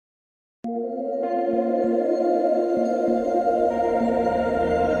We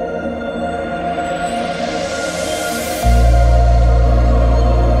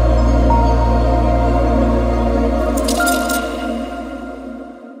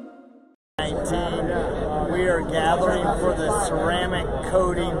are gathering for the Ceramic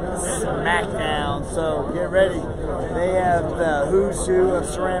Coating SmackDown, so get ready. They have the who's who of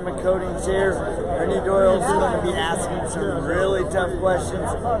ceramic coatings here. Renny Doyle is going to be asking some really tough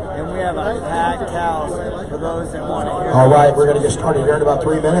questions, and we have a packed house for those that want to hear. All right, we're going to get started here in about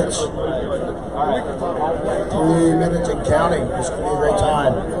 3 minutes. 3 minutes and counting. It's going to be a great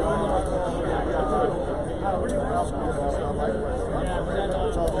time.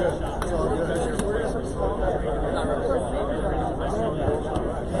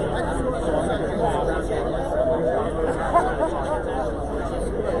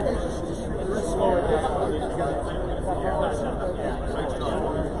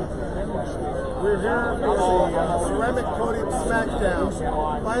 We're here at the Ceramic Coating SmackDown,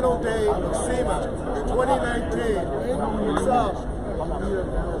 final day of SEMA 2019. What's up?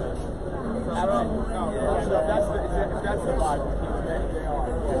 That's the vibe.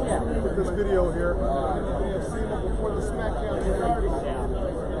 Put this video here. SEMA before the SmackDown started.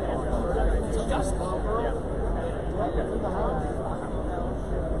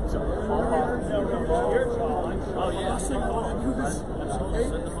 Oh yeah.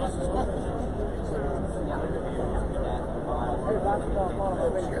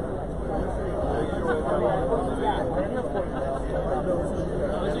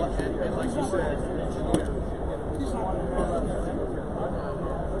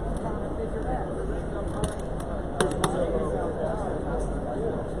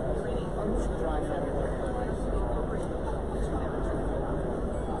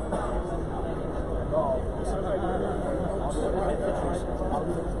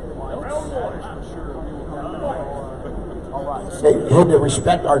 Hey, to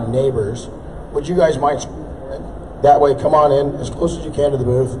respect our neighbors, would you guys mind, that way come on in as close as you can to the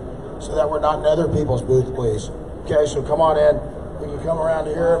booth so that we're not in other people's booth, please. Okay, so come on in. We can come around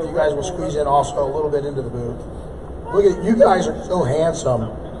here. If you guys will squeeze in also a little bit into the booth. Look at, you guys are so handsome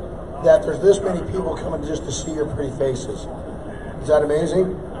that there's this many people coming just to see your pretty faces. Is that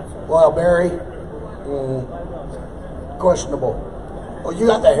amazing? Well, Barry, questionable. Oh, you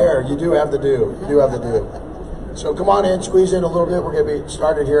got the hair. You do have the do. You do have the do. So come on in, squeeze in a little bit. We're going to be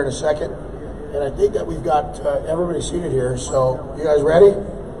started here in a second. And I think that we've got everybody seated here. So you guys ready?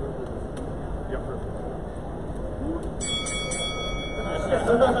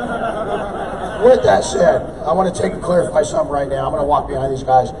 With that said, I want to take and clarify something right now. I'm going to walk behind these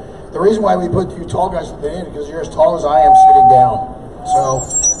guys. The reason why we put you tall guys at the end is because you're as tall as I am sitting down. So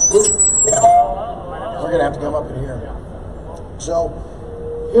yeah, we're going to have to come up in here. So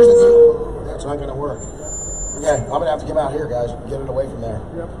here's the deal. That's not going to work. Okay, I'm going to have to come out here, guys, and get it away from there.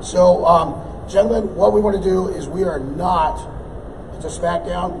 Yep. So, gentlemen, what we want to do is we are not, it's a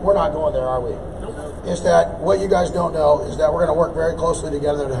SmackDown, we're not going there, are we? Nope. It's that, what you guys don't know is that we're going to work very closely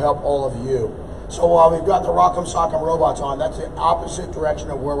together to help all of you. So while we've got the Rock'em Sock'em robots on, that's the opposite direction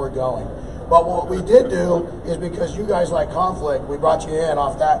of where we're going. But what we did do is because you guys like conflict, we brought you in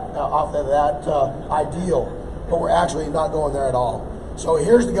off that ideal, but we're actually not going there at all. So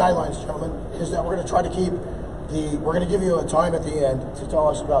here's the guidelines, gentlemen, is that we're going to try to keep we're going to give you a time at the end to tell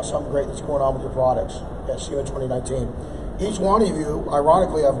us about something great that's going on with your products at SEMA 2019. Each one of you,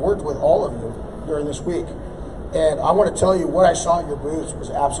 ironically, I've worked with all of you during this week, and I want to tell you what I saw at your booths was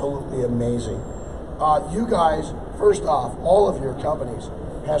absolutely amazing. You guys, first off, all of your companies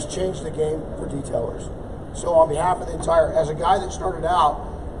has changed the game for detailers. So on behalf of the entire, as a guy that started out,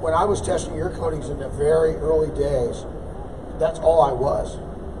 when I was testing your coatings in the very early days, that's all I was.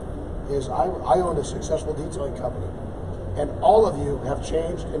 I owned a successful detailing company, and all of you have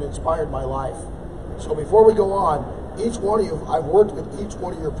changed and inspired my life. So before we go on, each one of you, I've worked with each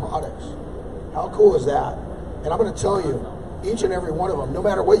one of your products. How cool is that? And I'm going to tell you, each and every one of them, no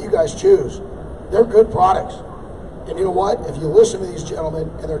matter what you guys choose, they're good products. And you know what? If you listen to these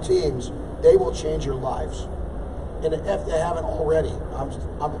gentlemen and their teams, they will change your lives. And if they haven't already,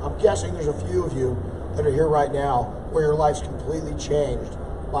 I'm guessing there's a few of you that are here right now where your life's completely changed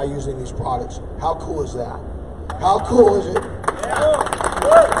by using these products. How cool is that? How cool is it? Now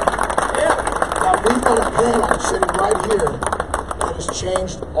we've got a panel sitting right here that has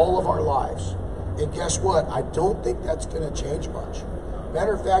changed all of our lives. And guess what? I don't think that's going to change much.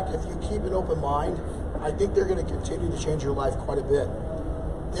 Matter of fact, if you keep an open mind, I think they're going to continue to change your life quite a bit.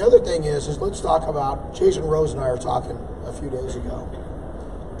 The other thing is let's talk about, Jason Rose and I were talking a few days ago.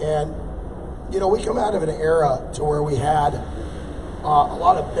 And, you know, we come out of an era to where we had a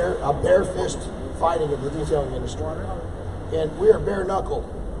lot of bare fist fighting in the detailing industry, and we are bare knuckled.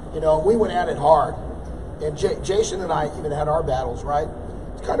 You know, we went at it hard, and Jason and I even had our battles. Right?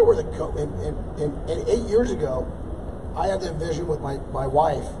 It's kind of where and 8 years ago, I had the vision with my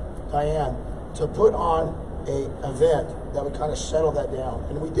wife Diane to put on a event that would kind of settle that down,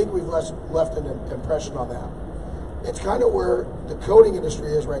 and we think we've left an impression on that. It's kind of where the coating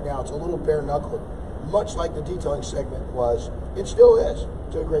industry is right now. It's a little bare knuckled, much like the detailing segment was. It still is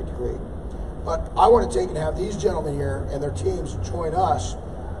to a great degree. But I want to take and have these gentlemen here and their teams join us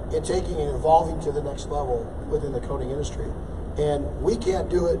in taking and evolving to the next level within the coating industry. And we can't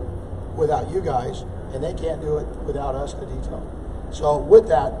do it without you guys, and they can't do it without us, the detail. So with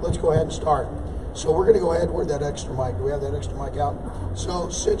that, let's go ahead and start. So we're going to go ahead, where's that extra mic? Do we have that extra mic out? So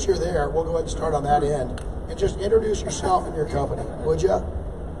since you're there, we'll go ahead and start on that end. And just introduce yourself and your company, would you?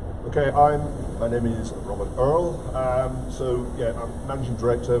 Okay, my name is Robert Earl. Yeah, I'm Managing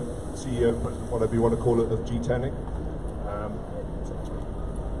Director, CEO, whatever you want to call it, of GTechniq.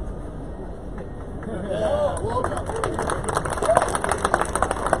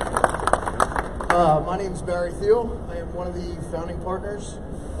 My name is Barry Thiel. I am one of the founding partners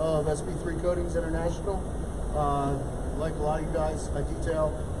of SB3 Coatings International. Like a lot of you guys, I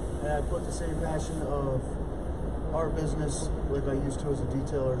detail, and I put the same passion of our business like I used to as a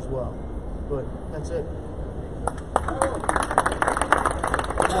detailer as well. But that's it.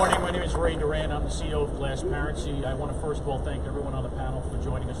 Good morning, my name is Renny Doyle. I'm the CEO of Glassparency. I want to first of all thank everyone on the panel for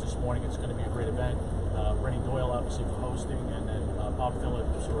joining us this morning. It's going to be a great event. Renny Doyle, obviously, for hosting, and then Bob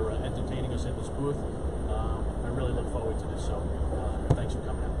Phillips for entertaining us at this booth. I really look forward to this, so thanks for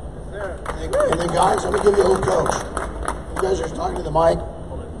coming out. And then guys, let me give you a little coach. You guys are talking to the mic,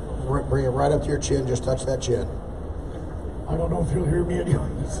 bring it right up to your chin, just touch that chin. I don't know if you'll hear me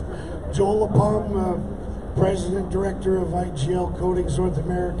anyways. Joel LaPalm, President, Director of IGL Coatings North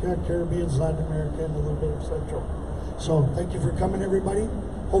America, Caribbean, Latin America, and a little bit of Central. So thank you for coming, everybody.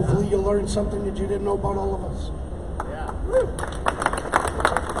 Hopefully you'll learn something that you didn't know about all of us.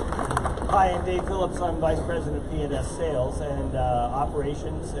 Hi, I'm Dave Phillips. I'm Vice President of P&S Sales and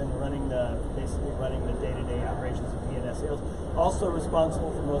Operations, and basically running the day-to-day operations of P&S Sales. Also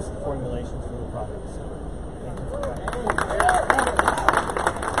responsible for most of the formulations for the products. So, thank you for coming.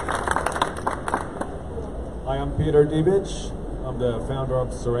 Hi, I'm Peter Dibich. I'm the founder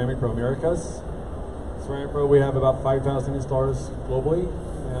of Ceramic Pro Americas. Ceramic Pro, we have about 5,000 installers globally,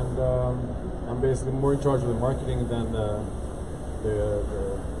 and I'm basically more in charge of the marketing than the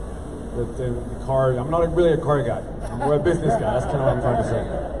car. I'm not really a car guy. I'm more a business guy. That's kind of what I'm trying to say.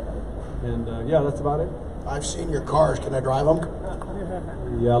 And yeah, that's about it. I've seen your cars. Can I drive them?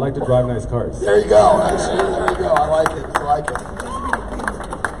 Yeah, I like to drive nice cars. There you go. There you go. I like it. I like it.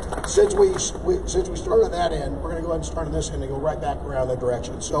 Since we started on that end, we're going to go ahead and start on this end and go right back around that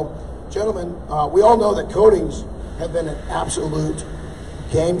direction. So, gentlemen, we all know that coatings have been an absolute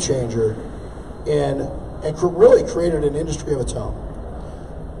game changer and really created an industry of its own.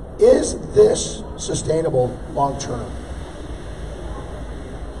 Is this sustainable long term?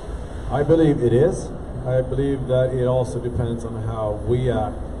 I believe it is. I believe that it also depends on how we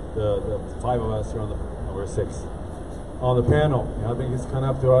act, the five of us here or six, on the panel. I think it's kind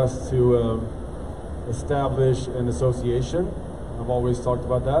of up to us to establish an association. I've always talked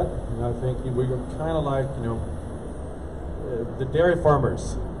about that, and I think we're kind of like, the dairy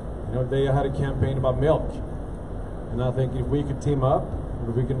farmers. They had a campaign about milk, and I think if we could team up,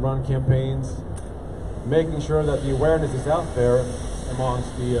 if we can run campaigns, making sure that the awareness is out there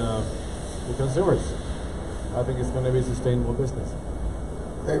amongst the consumers, I think it's going to be a sustainable business.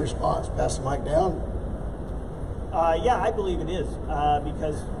 Great response. Pass the mic down. Yeah, I believe it is,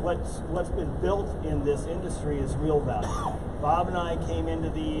 because what's been built in this industry is real value. Bob and I came into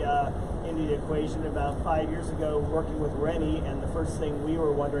the equation about 5 years ago working with Renny, and the first thing we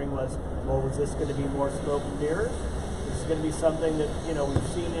were wondering was, well, was this going to be more smoke and mirrors? Is this going to be something that we've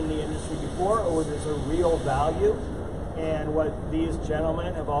seen in the industry before, or is there real value? And what these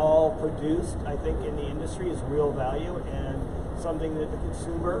gentlemen have all produced, I think, in the industry is real value and something that the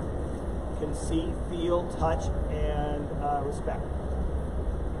consumer can see, feel, touch, and respect.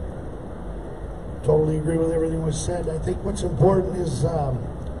 Totally agree with everything was said. I think what's important is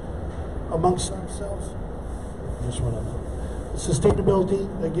amongst ourselves, sustainability,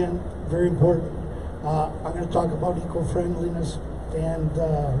 again, very important. I'm going to talk about eco-friendliness and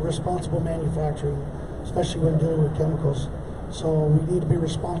responsible manufacturing, especially when dealing with chemicals. So we need to be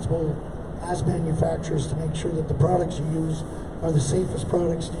responsible as manufacturers to make sure that the products you use are the safest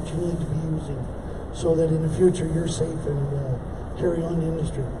products that you need to be using, so that in the future you're safe and carry on the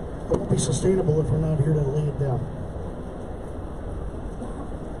industry. It won't be sustainable if we're not here to lay it down.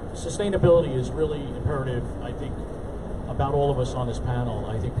 sustainability is really imperative, I think, about all of us on this panel.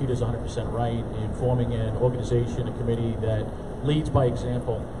 I think Peter's 100% right in forming an organization, a committee that leads by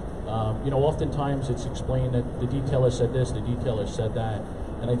example. Oftentimes it's explained that the detailer said this, the detailer said that,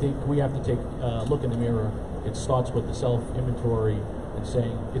 and I think we have to take a look in the mirror. It starts with the self-inventory and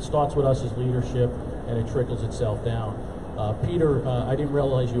saying, it starts with us as leadership, and it trickles itself down. Peter, I didn't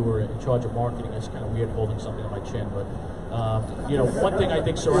realize you were in charge of marketing. It's kind of weird holding something on my chin, but one thing I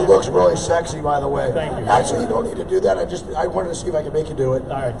think It looks really sexy, by the way. Thank you. Actually, you don't need to do that. I wanted to see if I could make you do it. All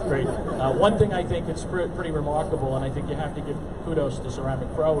right, great. One thing I think it's pretty remarkable, and I think you have to give kudos to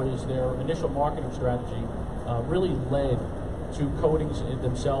Ceramic Pro, is their initial marketing strategy really led to coatings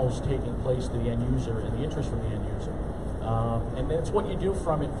themselves taking place to the end user and the interest from the end user. And that's what you do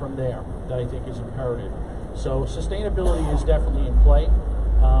from there that I think is imperative. So sustainability is definitely in play.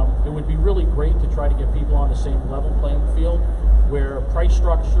 It would be really great to try to get people on the same level playing field where price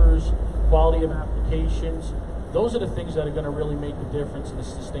structures, quality of applications, those are the things that are going to really make the difference in the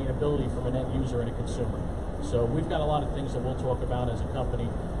sustainability from an end user and a consumer. So we've got a lot of things that we'll talk about as a company,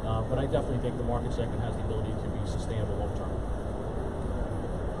 but I definitely think the market segment has the ability to be sustainable long term.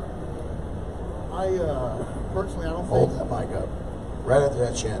 Personally, I don't Hold think... that mic up. Right up to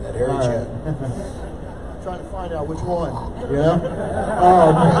that chin, that hairy chin. Trying to find out which one,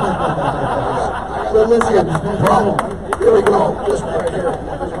 But listen, Here we go. This one right here.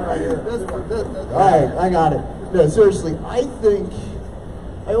 This one right here. All right, I got it. No, seriously, I think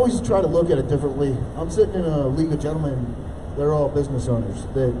I always try to look at it differently. I'm sitting in a league of gentlemen. They're all business owners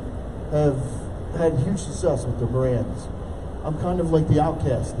that have had huge success with their brands. I'm kind of like the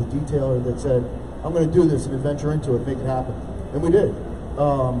outcast, the detailer that said, I'm going to do this and adventure into it, make it happen. And we did.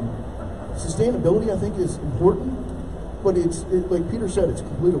 Sustainability, I think, is important, but like Peter said, it's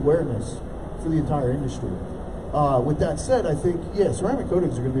complete awareness for the entire industry. With that said, I think, yeah, ceramic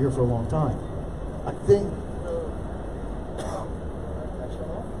coatings are going to be here for a long time. I think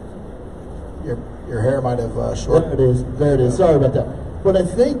Your hair might have shortened. There it is. Sorry about that. But I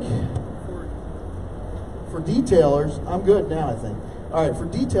think for detailers, I'm good now, I think. All right, for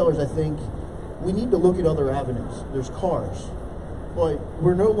detailers, I think we need to look at other avenues. There's cars. But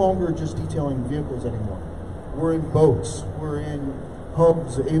we're no longer just detailing vehicles anymore. We're in boats, we're in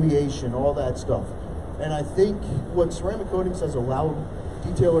hubs, aviation, all that stuff. And I think what ceramic coatings has allowed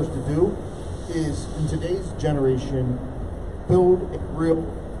detailers to do is, in today's generation, build a real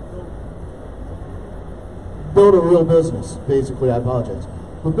business, basically. I apologize.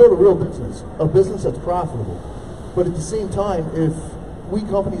 But build a real business, a business that's profitable. But at the same time, if we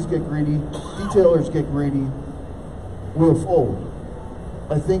companies get greedy, detailers get greedy, we'll fold.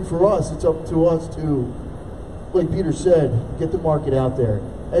 I think for us, it's up to us to, like Peter said, get the market out there,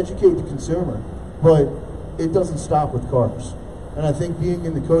 educate the consumer, but it doesn't stop with cars. And I think being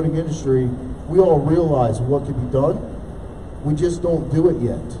in the coating industry, we all realize what can be done. We just don't do it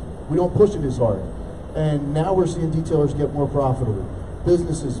yet. We don't push it as hard. And now we're seeing detailers get more profitable,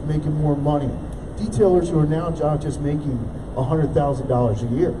 businesses making more money, detailers who are now just making $100,000 a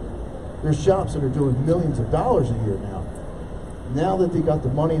year. There's shops that are doing millions of dollars a year now. Now that they got the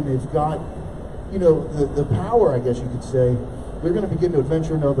money and they've got, the power, I guess you could say, they're going to begin to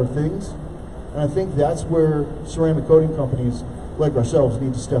adventure into other things. And I think that's where ceramic coating companies like ourselves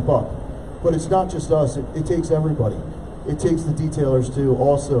need to step up. But it's not just us, it takes everybody. It takes the detailers to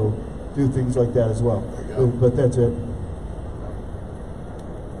also do things like that as well. But that's it.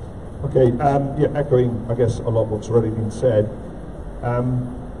 Okay, echoing, I guess, a lot of what's already been said.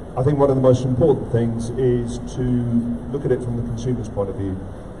 I think one of the most important things is to look at it from the consumer's point of view.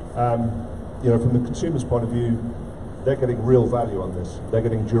 From the consumer's point of view, they're getting real value on this. They're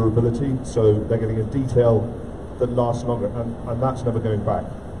getting durability, so they're getting a detail that lasts longer, and that's never going back.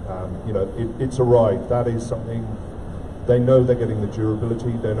 It's a ride. That is something. They know they're getting the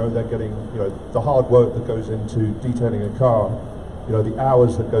durability. They know they're getting, the hard work that goes into detailing a car. The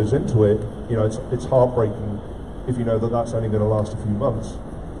hours that goes into it. It's heartbreaking if you know that that's only going to last a few months.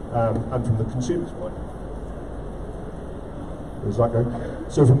 And from the consumer's point, where's that going?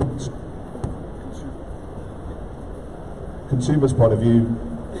 So from the consumer's point of view,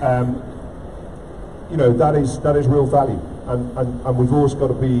 that is real value, and we've always got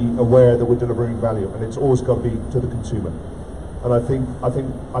to be aware that we're delivering value, and it's always got to be to the consumer. And I think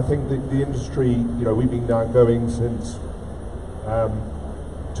the industry, we've been now going since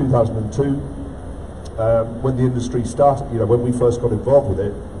 2002, when the industry started. When we first got involved with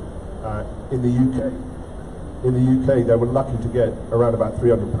it. In the UK, they were lucky to get around about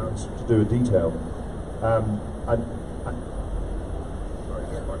 £300 to do a detail.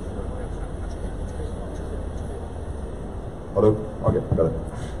 Hello? Okay, got it.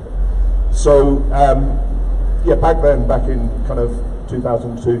 So, yeah, back then, back in kind of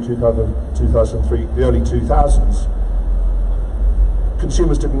 2002, 2003, the early 2000s,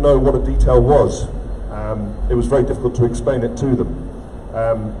 consumers didn't know what a detail was. It was very difficult to explain it to them.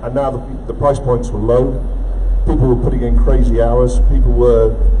 And now the price points were low. People were putting in crazy hours. People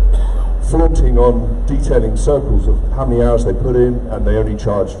were flaunting on detailing circles of how many hours they put in, and they only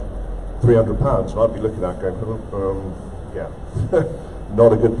charged £300. And I'd be looking at that going, yeah,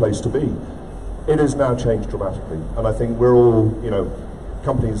 not a good place to be. It has now changed dramatically, and I think we're all,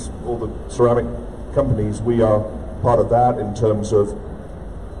 companies, all the ceramic companies, we are part of that in terms of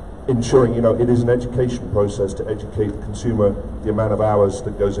ensuring, it is an education process to educate the consumer the amount of hours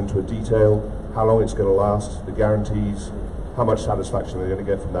that goes into a detail, how long it's going to last, the guarantees, how much satisfaction they're going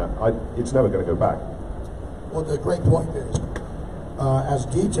to get from that. It's never going to go back. Well, the great point is, as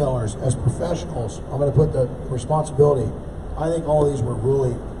detailers, as professionals, I'm going to put the responsibility. I think all of these were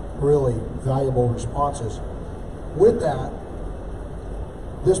really, really valuable responses. With that,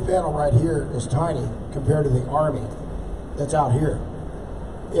 this panel right here is tiny compared to the Army that's out here.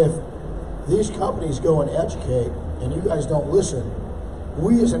 If these companies go and educate and you guys don't listen,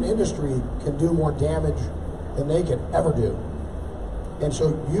 we as an industry can do more damage than they can ever do. And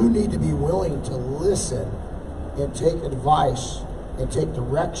so you need to be willing to listen and take advice and take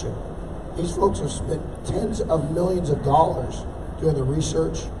direction. These folks have spent tens of millions of dollars doing the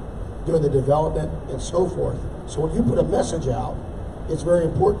research, doing the development, and so forth. So when you put a message out, it's very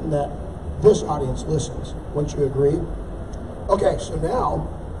important that this audience listens. Wouldn't you agree? Okay, so now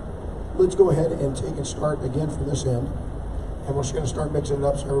let's go ahead and take and start again from this end. And we're just going to start mixing it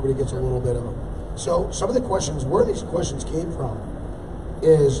up so everybody gets a little bit of them. So some of the questions, where these questions came from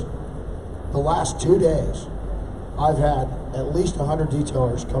is the last 2 days, I've had at least 100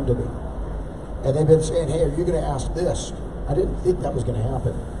 detailers come to me. And they've been saying, hey, are you going to ask this? I didn't think that was going to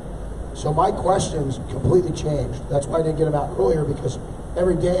happen. So my questions completely changed. That's why I didn't get them out earlier, because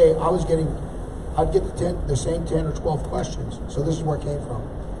every day I'd get the same 10 or 12 questions. So this is where it came from.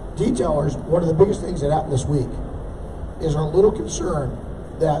 Detailers, one of the biggest things that happened this week is our little concern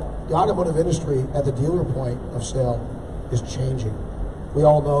that the automotive industry at the dealer point of sale is changing. We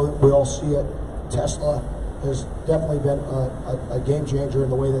all know, we all see it. Tesla has definitely been a game changer in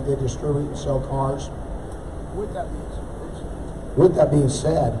the way that they distribute and sell cars. With that being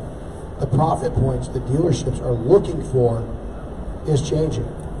said, the profit points the dealerships are looking for is changing.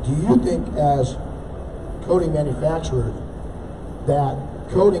 Do you think, as coating manufacturers, that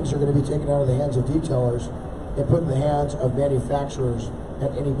coatings are going to be taken out of the hands of detailers and put in the hands of manufacturers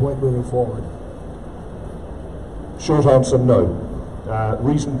at any point moving forward? Short answer, no.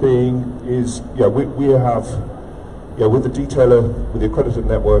 Reason being is, we have, with the detailer, with the accredited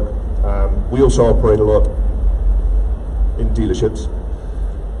network, we also operate a lot in dealerships.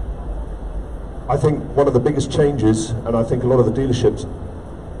 I think one of the biggest changes, and I think a lot of the dealerships,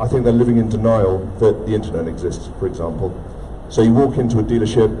 I think they're living in denial that the internet exists, for example. So you walk into a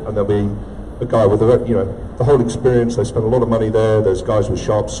dealership and there'll be a guy with the whole experience. They spend a lot of money there. There's guys with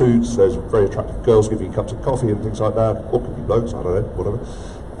sharp suits. There's very attractive girls giving you cups of coffee and things like that. Or could be blokes, I don't know, whatever.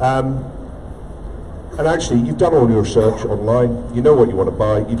 And actually, you've done all your research online. You know what you want to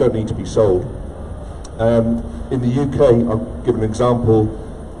buy. You don't need to be sold. In the UK, I'll give an example.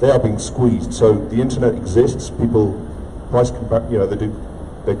 They are being squeezed. So the internet exists. People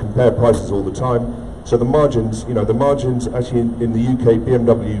they compare prices all the time. So the margins, actually in the UK,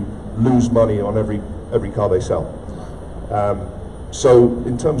 BMW lose money on every car they sell. So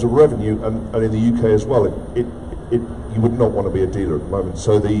in terms of revenue, and in the UK as well, you would not want to be a dealer at the moment.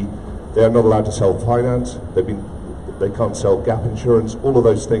 So they are not allowed to sell finance. They can't sell gap insurance, all of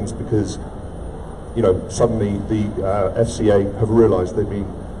those things, because suddenly the FCA have realised they've been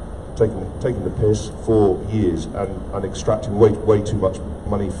taking the piss for years and extracting way too much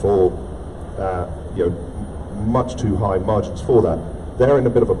money for much too high margins for that. They're in a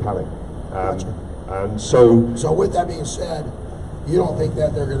bit of a panic. And so with that being said, you don't think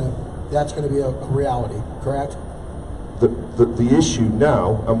that that's gonna be a reality, correct? The issue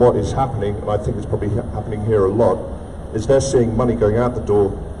now, and what is happening, and I think it's probably happening here a lot, is they're seeing money going out the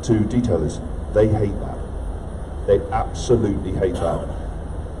door to detailers. They hate that. They absolutely hate that.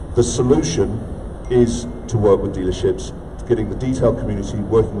 The solution is to work with dealerships, getting the detail community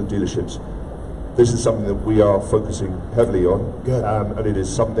working with dealerships. This is something that we are focusing heavily on. Good. And it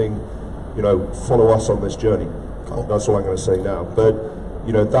is something, follow us on this journey. Cool. That's all I'm going to say now. But,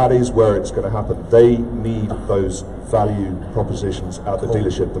 that is where it's going to happen. They need those value propositions at the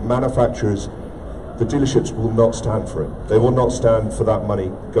dealership. The manufacturers, the dealerships will not stand for it. They will not stand for that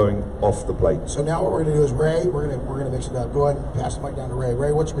money going off the plate. So now what we're going to do is, Ray, we're going to mix it up. Go ahead and pass the mic down to Ray.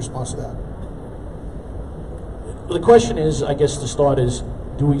 Ray, what's your response to that? The question is, I guess to start is,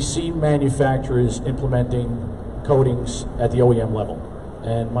 do we see manufacturers implementing coatings at the OEM level?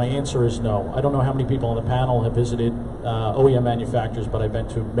 And my answer is no. I don't know how many people on the panel have visited OEM manufacturers, but I've been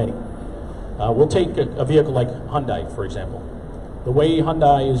to many. We'll take a vehicle like Hyundai, for example. The way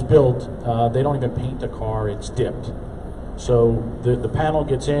Hyundai is built, they don't even paint a car, it's dipped. So the panel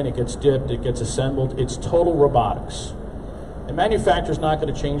gets in, it gets dipped, it gets assembled, it's total robotics. A manufacturer's not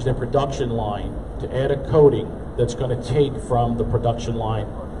going to change their production line to add a coating that's going to take from the production line,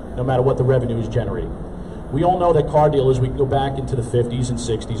 no matter what the revenue is generating. We all know that car dealers, we can go back into the 50s and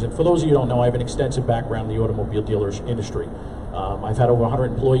 60s, and for those of you who don't know, I have an extensive background in the automobile dealers industry. I've had over 100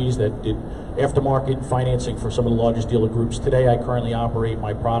 employees that did aftermarket financing for some of the largest dealer groups. Today, I currently operate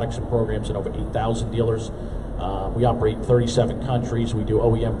my products and programs in over 8,000 dealers. We operate in 37 countries. We do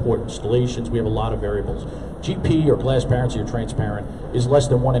OEM port installations. We have a lot of variables. GP, or Glassparency, or transparent, is less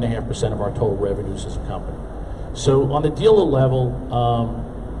than 1.5% of our total revenues as a company. So on the dealer level,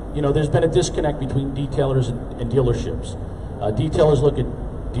 you know, there's been a disconnect between detailers and dealerships. Detailers look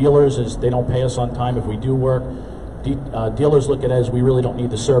at dealers as they don't pay us on time if we do work. Dealers look at it as we really don't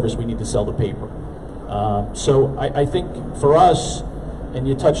need the service, we need to sell the paper. So I think for us, and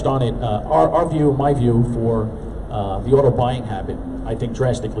you touched on it, our view, my view for the auto buying habit, I think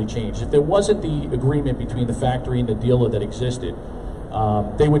drastically changed. If there wasn't the agreement between the factory and the dealer that existed,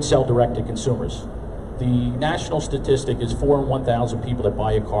 they would sell direct to consumers. The national statistic is 4 in 1,000 people that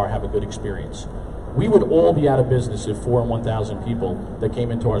buy a car have a good experience. We would all be out of business if 4 in 1,000 people that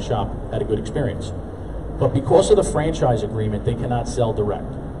came into our shop had a good experience. But because of the franchise agreement, they cannot sell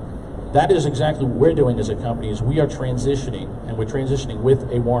direct. That is exactly what we're doing as a company, is we are transitioning, and we're transitioning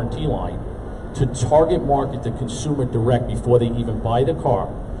with a warranty line to target market the consumer direct before they even buy the car,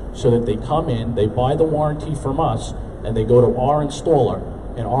 so that they come in, they buy the warranty from us, and they go to our installer,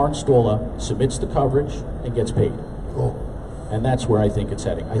 and our installer submits the coverage and gets paid. Cool. And that's where I think it's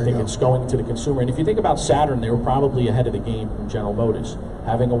heading. I think it's going to the consumer. And if you think about Saturn, they were probably ahead of the game from General Motors,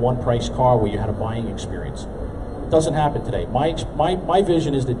 having a one-price car where you had a buying experience. It doesn't happen today. My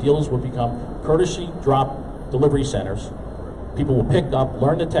vision is that dealers will become courtesy drop delivery centers. People will pick up,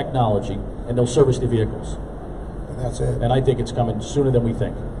 learn the technology, and they'll service the vehicles. And that's it. And I think it's coming sooner than we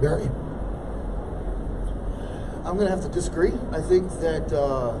think. Barry? I'm going to have to disagree. I think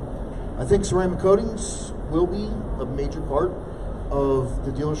that ceramic coatings will be a major part of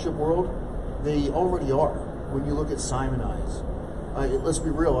the dealership world. They already are. When you look at Simonize, let's be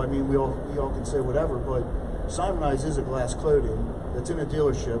real. I mean, we all can say whatever, but Simonize is a glass coating that's in a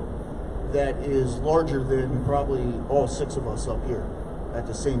dealership that is larger than probably all 6 of us up here at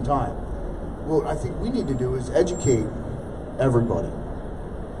the same time. What I think we need to do is educate everybody.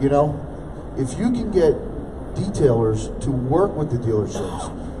 You know, if you can get detailers to work with the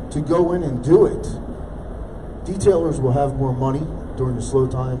dealerships, to go in and do it, detailers will have more money during the slow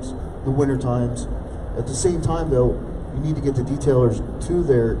times, the winter times. At the same time, though, you need to get the detailers to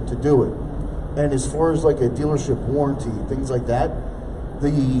there to do it. And as far as like a dealership warranty, things like that,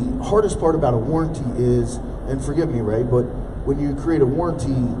 the hardest part about a warranty is, and forgive me, Ray, but when you create a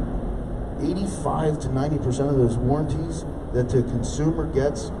warranty, 85 to 90% of those warranties that the consumer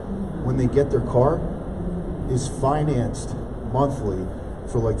gets when they get their car is financed monthly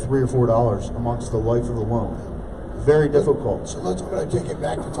for like $3 or $4 amongst the life of the loan. Very difficult. So I'm going to take it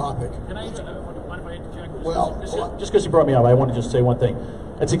back to topic. Can I, mind if I interject? Well, just because you brought me up, I want to just say one thing.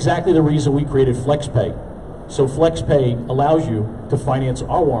 That's exactly the reason we created FlexPay. So FlexPay allows you to finance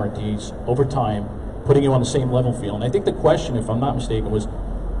our warranties over time, putting you on the same level field. And I think the question, if I'm not mistaken, was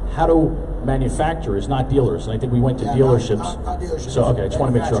how do manufacturers, not dealers, and I think we went to dealerships. Not dealerships. So, okay, I just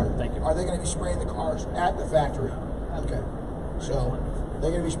want to make sure. Thank you. Are they going to be spraying the cars at the factory? Okay. So they're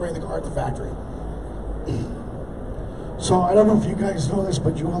going to be spraying the car at the factory. So I don't know if you guys know this,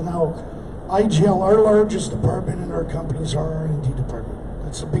 but you all know IGL, our largest department in our company is our R&D department.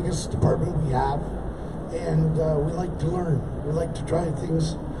 That's the biggest department we have, and we like to learn. We like to try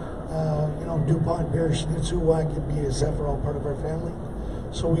things. You know, DuPont, Bear, Schnitzel, WAC, and BASF are all part of our family.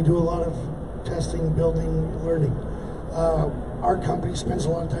 So we do a lot of testing, building, learning. Our company spends a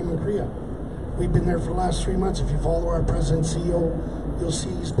lot of time in Korea. We've been there for the last 3 months. If you follow our president CEO, you'll see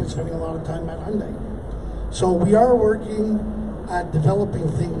he's been spending a lot of time at Hyundai. So we are working at developing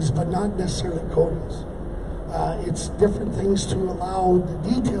things, but not necessarily coatings. It's different things to allow the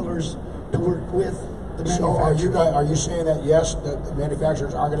detailers to work with the So manufacturer. are you saying that yes, the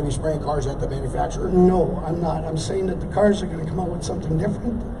manufacturers are going to be spraying cars at the manufacturer? No, I'm not. I'm saying that the cars are going to come out with something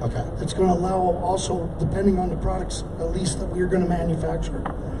different. Okay. It's going to allow also, depending on the products, at least that we're going to manufacture,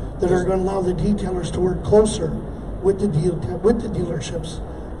 that are going to allow the detailers to work closer with the dealerships.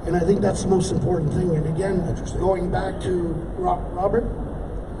 And I think that's the most important thing. And again, going back to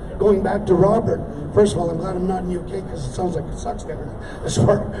Robert, first of all, I'm glad I'm not in the UK because it sounds like it sucks there as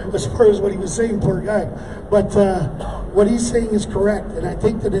far as what he was saying, poor guy. But what he's saying is correct, and I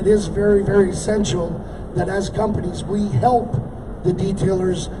think that it is very, very essential that as companies we help the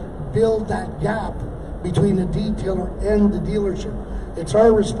detailers build that gap between the detailer and the dealership. It's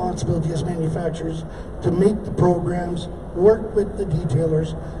our responsibility as manufacturers to make the programs, work with the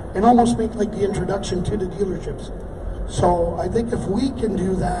detailers, and almost make like the introduction to the dealerships. So I think if we can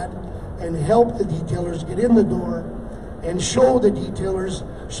do that and help the detailers get in the door and show the dealers,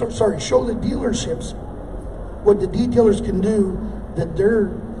 show the dealerships what the detailers can do that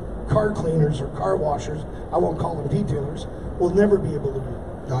their car cleaners or car washers, I won't call them detailers, will never be able to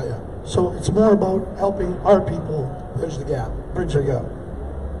do. Got ya. So it's more about helping our people Bridge the gap. bridge the gap.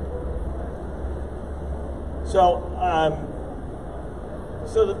 So,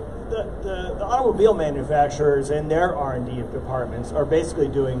 the automobile manufacturers and their R&D departments are basically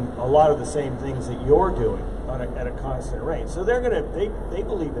doing a lot of the same things that you're doing at a constant rate. So they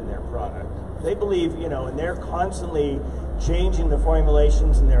believe in their product. They believe, and they're constantly changing the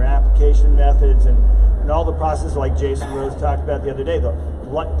formulations and their application methods and all the processes like Jason Rose talked about the other day. The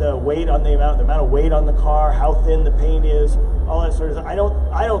weight on the amount of weight on the car, how thin the paint is, all that sort of stuff. I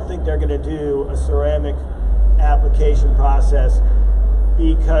don't think they're going to do a ceramic application process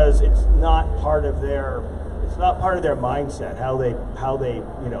because it's not part of their mindset. How they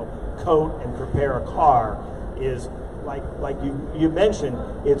coat and prepare a car is like you mentioned.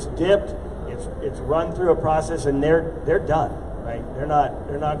 It's dipped, it's run through a process, and they're done. Right? They're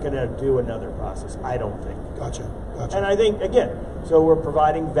not going to do another process. I don't think. Gotcha. And I think again, so we're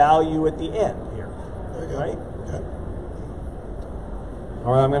providing value at the end here, Very good. right? Okay.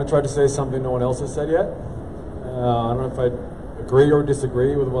 All right, I'm going to try to say something no one else has said yet. I don't know if I agree or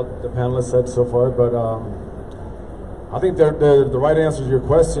disagree with what the panelists said so far, but I think the right answer to your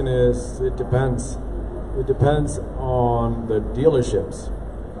question is it depends. It depends on the dealerships,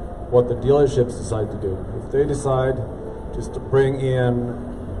 what the dealerships decide to do. If they decide just to bring in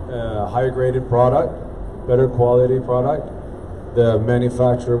a higher graded product, better quality product, the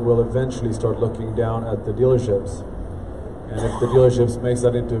manufacturer will eventually start looking down at the dealerships. And if the dealerships makes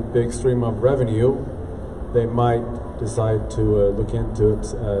that into a big stream of revenue, they might decide to look into it,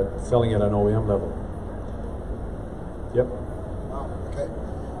 selling at an OEM level. Yep. Wow. Okay.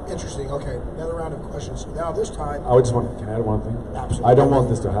 Interesting. Okay. Another round of questions. So now this time. I just want to add one thing. Absolutely. I don't want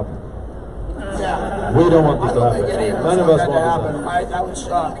this to happen. Yeah. We don't want this I to don't happen. think any of us None of want us that to want happen. this to Right? That would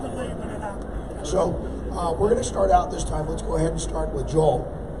suck. So we're going to start out this time. Let's go ahead and start with Joel.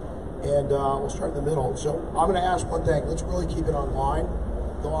 And we'll start in the middle. So I'm going to ask one thing. Let's really keep it on line.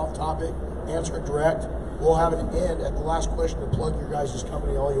 Go off topic. Answer it direct. We'll have an end at the last question to plug your guys'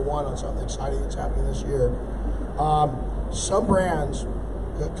 company all you want on something exciting that's happening this year. Some brands,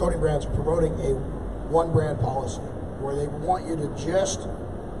 coating brands, are promoting a one brand policy where they want you to just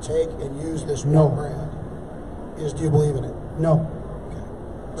take and use this one brand. Do you believe in it? No.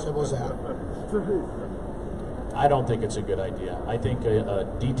 Okay. Simple as that. I don't think it's a good idea. I think a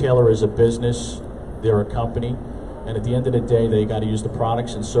detailer is a business, they're a company, and at the end of the day, they got to use the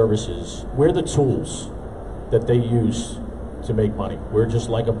products and services. We're the tools that they use to make money. We're just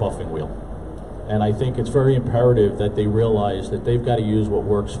like a buffing wheel. And I think it's very imperative that they realize that they've got to use what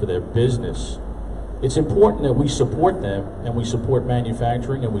works for their business. It's important that we support them, and we support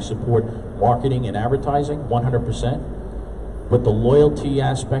manufacturing, and we support marketing and advertising 100%. But the loyalty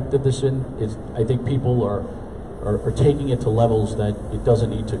aspect of this is, I think people are taking it to levels that it doesn't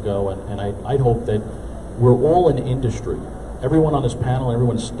need to go. And I'd hope that we're all an industry. Everyone on this panel,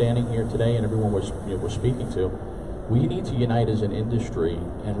 everyone standing here today, and everyone we're speaking to, we need to unite as an industry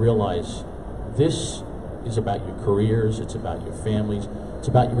and realize this is about your careers, it's about your families, it's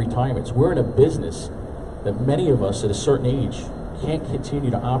about your retirements. We're in a business that many of us at a certain age can't continue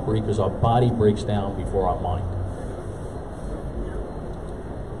to operate because our body breaks down before our mind.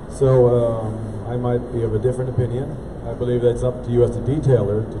 So I might be of a different opinion. I believe that it's up to you as a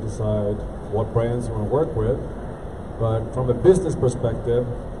detailer to decide what brands you want to work with. But from a business perspective,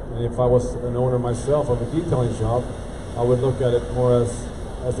 and if I was an owner myself of a detailing shop, I would look at it more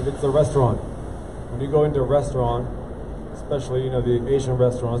as if it's a restaurant. When you go into a restaurant, especially the Asian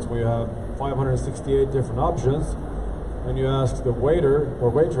restaurants where you have 568 different options, and you ask the waiter or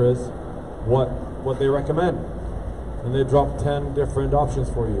waitress what what they recommend, and they drop 10 different options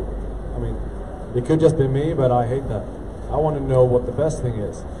for you. I mean, it could just be me, but I hate that. I want to know what the best thing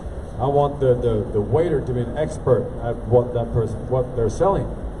is. I want the waiter to be an expert at what they're selling.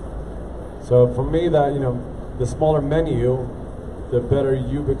 So for me, that, you know, the smaller menu, the better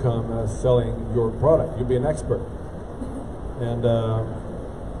you become at selling your product. You'll be an expert. And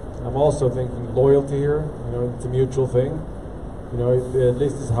I'm also thinking loyalty here. You know, it's a mutual thing. You know, at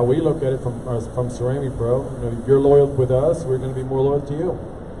least this is how we look at it from Ceramic Pro. You know, if you're loyal with us, we're going to be more loyal to you.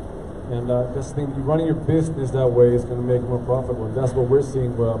 And just think, running your business that way is going to make it more profitable. And that's what we're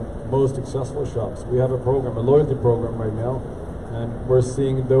seeing with most successful shops. We have a program, a loyalty program right now, and we're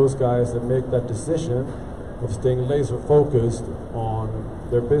seeing those guys that make that decision of staying laser focused on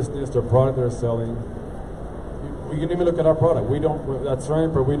their business, their product they're selling. We can even look at our product. We don't, at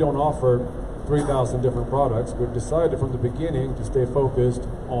Ceramic Pro, we don't offer 3,000 different products. We've decided from the beginning to stay focused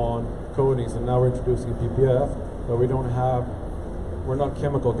on coatings, and now we're introducing PPF, but we're not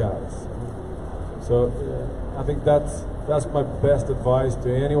chemical guys. So I think that's my best advice to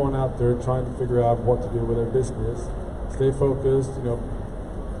anyone out there trying to figure out what to do with their business. Stay focused, you know,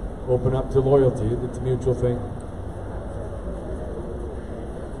 open up to loyalty. It's a mutual thing.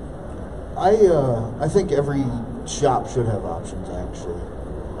 I think every shop should have options, actually.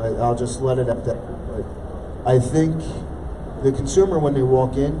 I'll just let it at that. But I think the consumer, when they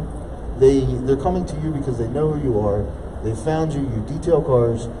walk in, they're coming to you because they know who you are. They found you, you detail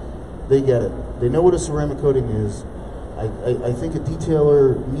cars, they get it. They know what a ceramic coating is. I think a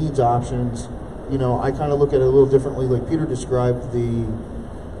detailer needs options. You know, I kind of look at it a little differently, like Peter described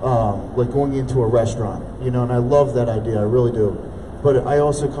like going into a restaurant, you know, and I love that idea, I really do. But I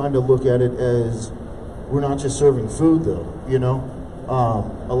also kind of look at it as, we're not just serving food though, you know.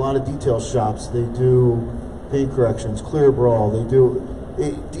 A lot of detail shops, they do paint corrections, clear brawl,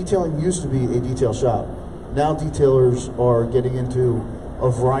 detailing used to be a detail shop. Now detailers are getting into a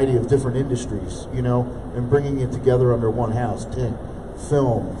variety of different industries, you know, and bringing it together under one house, tint,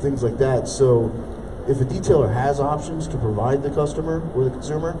 film, things like that. So if a detailer has options to provide the customer or the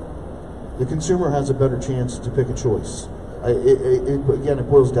consumer has a better chance to pick a choice. Again, it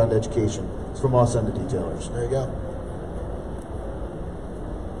boils down to education. It's from us and the detailers. There you go.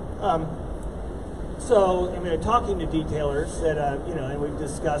 So, I mean, talking to detailers that, you know, and we've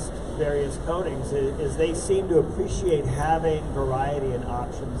discussed various coatings, is they seem to appreciate having variety and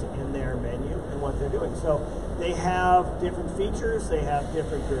options in their menu and what they're doing. So they have different features, they have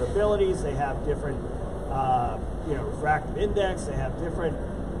different durabilities, they have different, you know, refractive index, they have different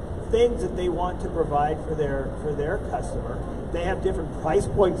things that they want to provide for their customer. They have different price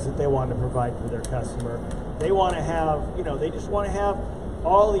points that they want to provide for their customer. They want to have, you know, they just want to have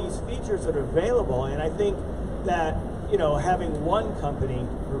all these features that are available, and I think that, you know, having one company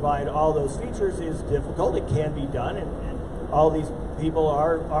provide all those features is difficult. It can be done, and all these people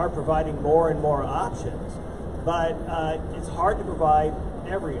are providing more and more options, but it's hard to provide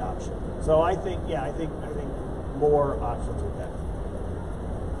every option. So I think, yeah, I think more options are better.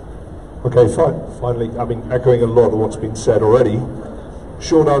 Okay, finally, I mean, echoing a lot of what's been said already,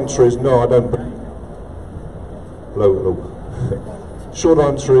 short answer is no, I don't. Hello. Short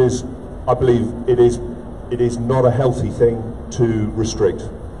answer is, I believe it is not a healthy thing to restrict.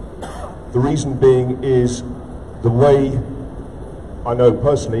 The reason being is the way I know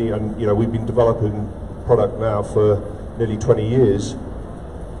personally, and you know, we've been developing product now for nearly 20 years,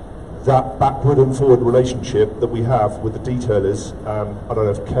 that backward and forward relationship that we have with the detailers. I don't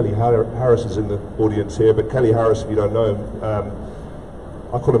know if Kelly Harris is in the audience here, but Kelly Harris, if you don't know him,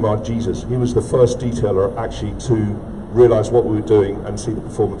 I call him our Jesus. He was the first detailer actually to realise what we were doing and see the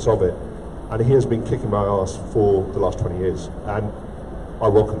performance of it. And he has been kicking my ass for the last 20 years. And I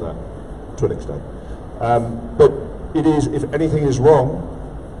welcome that to an extent. But it is, if anything is wrong,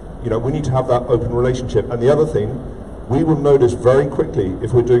 you know, we need to have that open relationship. And the other thing, we will notice very quickly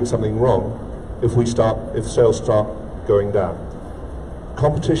if we're doing something wrong, if sales start going down.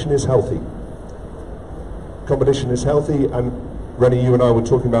 Competition is healthy. Competition is healthy, and Renny, you and I were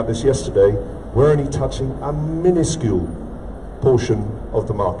talking about this yesterday. We're only touching a minuscule portion of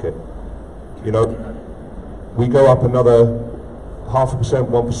the market. You know, we go up another 0.5%,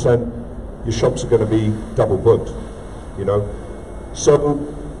 1%, your shops are going to be double booked, you know. So,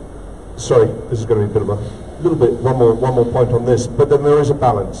 sorry, this is going to be a bit of one more point on this, but then there is a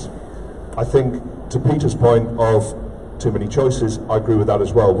balance. I think, to Peter's point of too many choices, I agree with that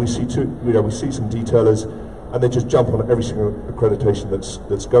as well. We see we see some detailers, and they just jump on every single accreditation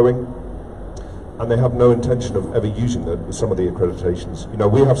that's going, and they have no intention of ever using some of the accreditations. You know,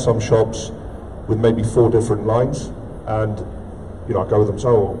 we have some shops with maybe 4 different lines, and you know, I go with them,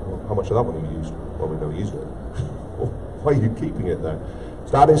 so how much of that one have you used? well, we never used it. Why are you keeping it there?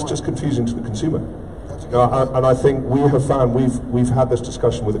 That is just confusing to the consumer. No, and I think we have found we've had this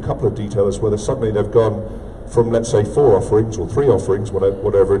discussion with a couple of detailers where suddenly they've gone from, let's say, 4 offerings or 3 offerings,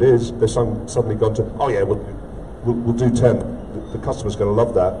 whatever it is. They've suddenly gone to, oh yeah, we'll do 10. The customer's going to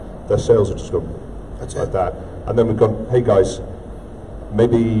love that. Their sales are just going like that. And then we've gone, hey guys,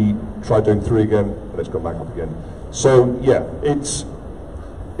 maybe try doing 3 again, and it's gone back up again. So yeah, it's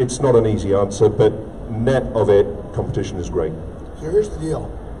not an easy answer, but net of it, competition is great. So here's the deal,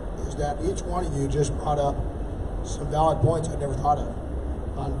 is that each one of you just brought up some valid points I never thought of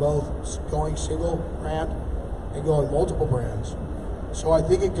on both going single brand and going multiple brands. So I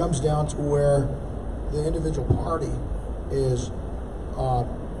think it comes down to where the individual party is,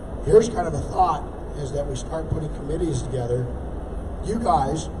 here's kind of a thought, is that we start putting committees together. You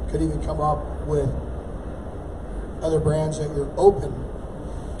guys could even come up with other brands that you're open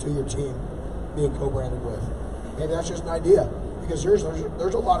to your team being co-branded with. Maybe that's just an idea. Because there's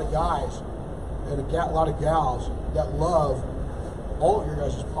a lot of guys and a lot of gals that love all of your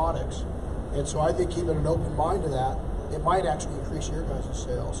guys' products. And so I think keeping an open mind to that, it might actually increase your guys'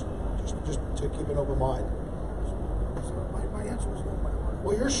 sales, just to keep an open mind. My answer was no.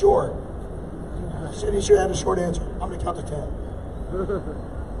 Well, you're short. Cindy should have had a short answer. I'm going to count to 10.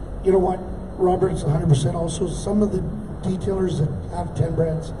 You know what, Robert, it's 100% also. Some of the detailers that have 10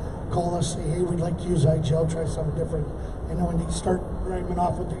 brands call us, say, hey, we'd like to use IGL, try something different. And when they start rhyming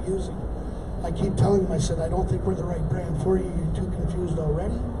off what they're using, I keep telling them, I said, I don't think we're the right brand for you. You're too confused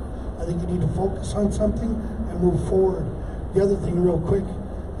already. I think you need to focus on something and move forward. The other thing real quick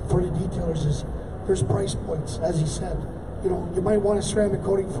for the detailers is there's price points, as he said. You know, you might want a ceramic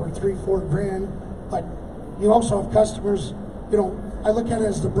coating for $3-4 grand, but you also have customers, you know, I look at it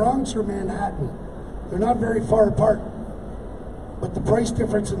as the Bronx or Manhattan. They're not very far apart, but the price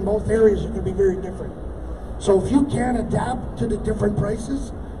difference in both areas are going to be very different. So if you can adapt to the different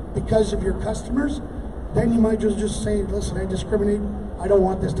prices because of your customers, then you might just say, listen, I discriminate. I don't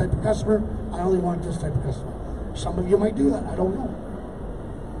want this type of customer. I only want this type of customer. Some of you might do that. I don't know.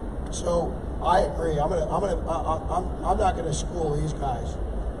 So I agree. I'm not gonna school these guys.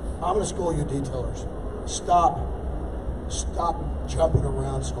 I'm gonna school you detailers. Stop jumping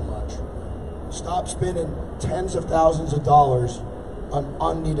around so much. Stop spending tens of thousands of dollars on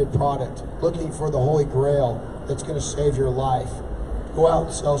unneeded product, looking for the holy grail that's going to save your life. Go out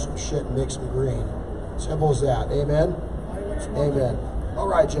and sell some shit and make some green. Simple as that. Amen? Amen. All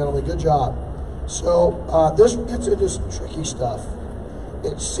right, gentlemen, good job. So this gets into some tricky stuff.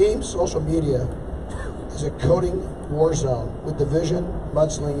 It seems social media is a coating war zone with division,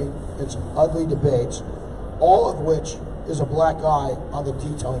 mudslinging, and some ugly debates, all of which is a black eye on the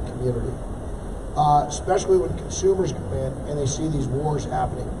detailing community. Especially when consumers come in and they see these wars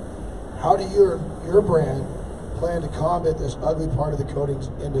happening. How do your brand plan to combat this ugly part of the coatings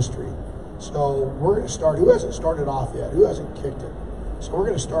industry? So we're going to start. Who hasn't started off yet? Who hasn't kicked it? So we're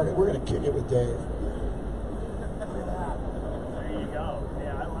going to start it. We're going to kick it with Dave. There you go.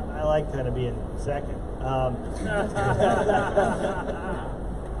 Yeah, I like kind of being second.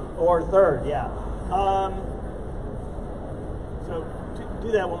 Or third, yeah. So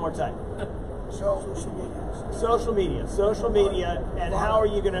do that one more time. Social media, and how are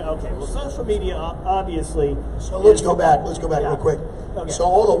you going to? Okay, well, social media obviously. So let's go back real quick. Okay. So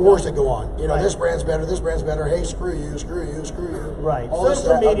all the wars that go on, you know, right. This brand's better. Hey, screw you. Right. All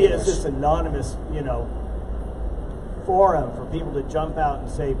social media is this anonymous, you know, forum for people to jump out and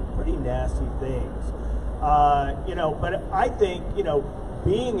say pretty nasty things. You know, but I think, you know,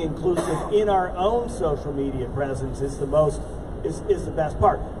 being inclusive in our own social media presence is the best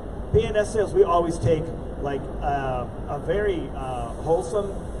part. P&S sales, we always take like a very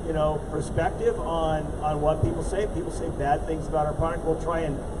wholesome, you know, perspective on what people say. If people say bad things about our product, we'll try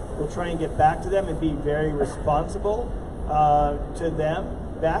and get back to them and be very responsible to them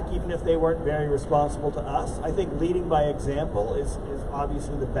back, even if they weren't very responsible to us. I think leading by example is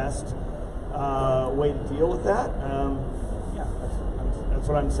obviously the best way to deal with that. Yeah, that's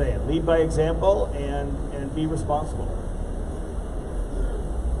what I'm saying. Lead by example and be responsible.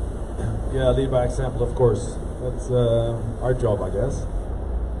 Yeah, lead by example, of course. That's our job, I guess.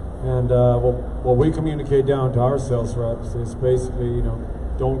 And what we communicate down to our sales reps is basically, you know,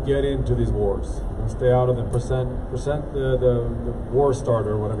 don't get into these wars. You know, stay out of them. Present the war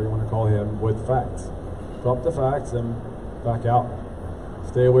starter, whatever you want to call him, with facts. Drop the facts and back out.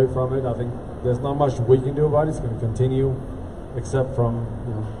 Stay away from it. I think there's not much we can do about it. It's going to continue, except from,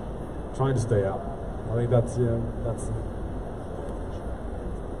 you know, trying to stay out. I think that's.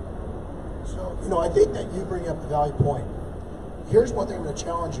 So, you know, I think that you bring up a valid point. Here's one thing I'm going to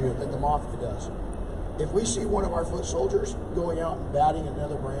challenge you that the Mafia does. If we see one of our foot soldiers going out and batting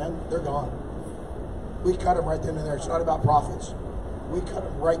another brand, they're gone. We cut them right then and there. It's not about profits. We cut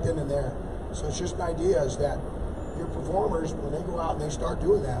them right then and there. So it's just an idea is that your performers, when they go out and they start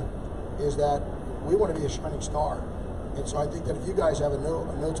doing that, is that we want to be a shining star. And so I think that if you guys have a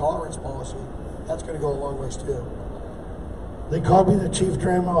no tolerance policy, that's going to go a long ways too. They call me the chief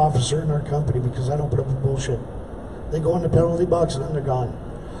drama officer in our company because I don't put up with bullshit. They go in the penalty box and then they're gone.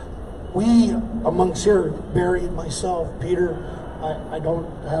 We, amongst here, Barry and myself, Peter, I don't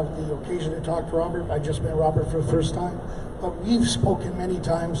have the occasion to talk to Robert. I just met Robert for the first time. But we've spoken many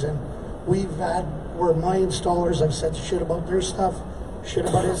times, and we've had where my installers, I've said shit about their stuff, shit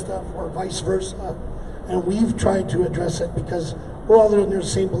about his stuff, or vice versa. And we've tried to address it because we're all under the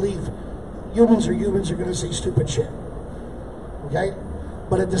same belief. Humans are going to say stupid shit. Okay?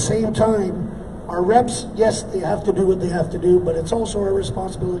 But at the same time, our reps, yes, they have to do what they have to do, but it's also our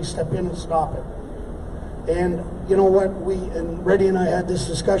responsibility to step in and stop it. And you know what? And Renny and I had this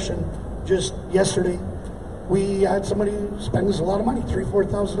discussion just yesterday. We had somebody spend us a lot of money, $3,000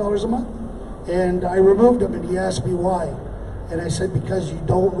 to $4,000 a month. And I removed him and he asked me why. And I said, because you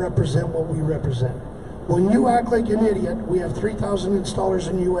don't represent what we represent. When you act like an idiot, we have 3,000 installers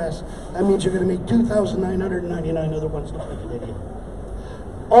in the US. That means you're going to make 2,999 other ones look like an idiot.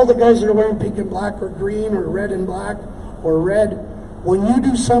 All the guys that are wearing pink and black or green or red and black or red, when you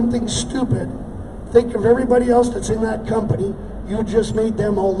do something stupid, think of everybody else that's in that company. You just made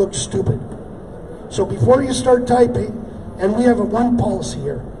them all look stupid. So before you start typing, and we have a one policy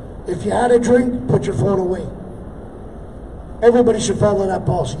here, if you had a drink, put your phone away. Everybody should follow that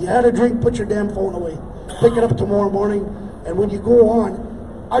policy. You had a drink, put your damn phone away. Pick it up tomorrow morning, and when you go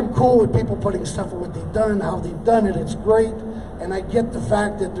on, I'm cool with people putting stuff on what they've done, how they've done it, it's great. And I get the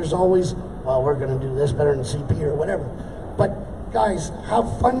fact that there's always, well, we're going to do this better than CP or whatever. But guys,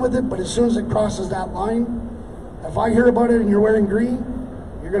 have fun with it, but as soon as it crosses that line, if I hear about it and you're wearing green,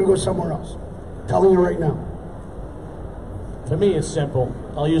 you're going to go somewhere else. I'm telling you right now. To me, it's simple.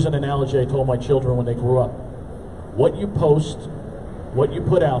 I'll use an analogy I told my children when they grew up. What you post, what you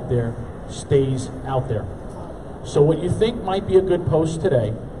put out there, stays out there. So what you think might be a good post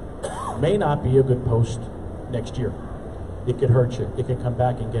today may not be a good post next year. It could hurt you. It can come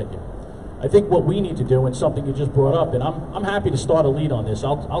back and get you. I think what we need to do, and something you just brought up, and I'm happy to start a lead on this.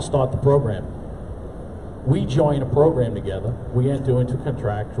 I'll start the program. We join a program together. We enter into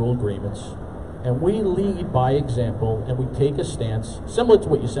contractual agreements, and we lead by example, and we take a stance, similar to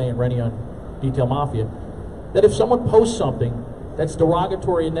what you're saying, Renny, on Detail Mafia, that if someone posts something that's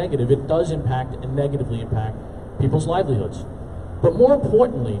derogatory and negative, it does impact and negatively impact people's livelihoods. But more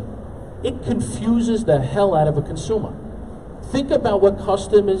importantly, it confuses the hell out of a consumer. Think about what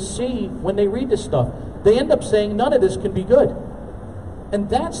customers see when they read this stuff. They end up saying none of this can be good. And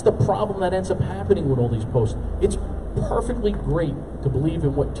that's the problem that ends up happening with all these posts. It's perfectly great to believe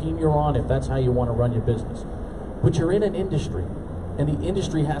in what team you're on if that's how you want to run your business. But you're in an industry, and the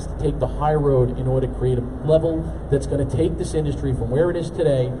industry has to take the high road in order to create a level that's going to take this industry from where it is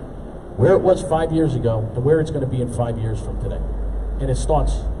today, where it was 5 years ago, to where it's going to be in 5 years from today. And it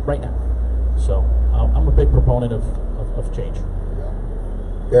starts right now. So I'm a big proponent of change.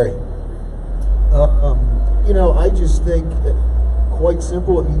 Barry. You know, I just think, quite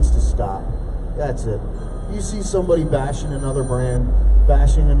simple, it needs to stop. That's it. You see somebody bashing another brand,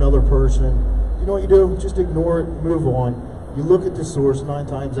 bashing another person, you know what you do? Just ignore it, move on. You look at the source 9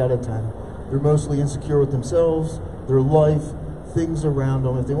 times out of 10. They're mostly insecure with themselves, their life, things around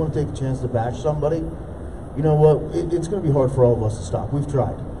them. If they want to take a chance to bash somebody, you know what? It's going to be hard for all of us to stop. We've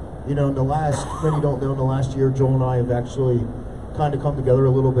tried. You know, in the last, many don't know, in the last year, Joel and I have actually kind of come together a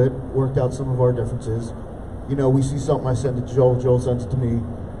little bit, worked out some of our differences. You know, we see something, I send it to Joel, Joel sends it to me.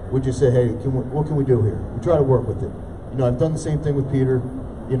 We just say, hey, what can we do here? We try to work with it. You know, I've done the same thing with Peter.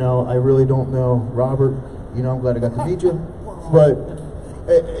 You know, I really don't know Robert. You know, I'm glad I got to meet you. But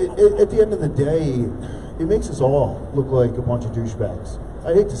at the end of the day, it makes us all look like a bunch of douchebags.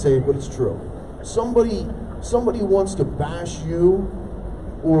 I hate to say it, but it's true. Somebody wants to bash you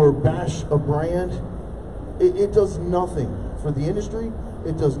or bash a brand, it does nothing for the industry,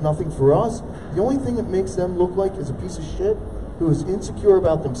 it does nothing for us. The only thing it makes them look like is a piece of shit who is insecure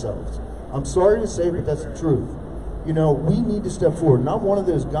about themselves. I'm sorry to say, but that's the truth. You know, we need to step forward. And I'm one of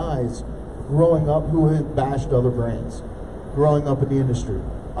those guys growing up who had bashed other brands, growing up in the industry.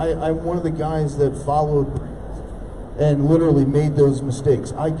 I'm one of the guys that followed and literally made those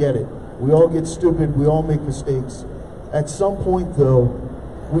mistakes. I get it. We all get stupid, we all make mistakes. At some point though,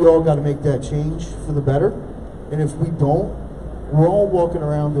 we all got to make that change for the better. And if we don't, we're all walking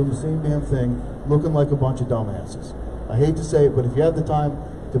around doing the same damn thing, looking like a bunch of dumbasses. I hate to say it, but if you have the time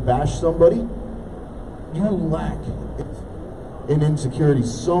to bash somebody, you lack in insecurity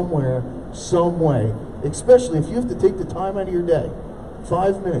somewhere, some way, especially if you have to take the time out of your day,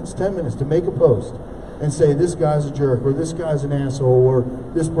 5 minutes, 10 minutes to make a post and say this guy's a jerk or this guy's an asshole or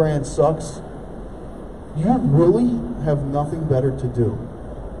this brand sucks, you really have nothing better to do.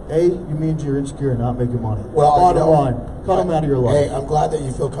 A, you means you're insecure and not making money. Well, bottom line, cut them out of your life. Hey, I'm glad that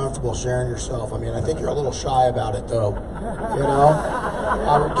you feel comfortable sharing yourself. I mean, I think you're a little shy about it, though. You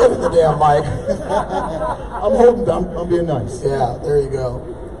know, give it the damn mic. I'm being nice. Yeah, there you go.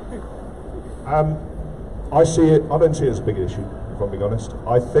 I don't see it as a big issue, if I'm being honest.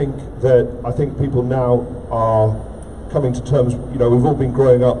 I think people now are coming to terms. You know, we've all been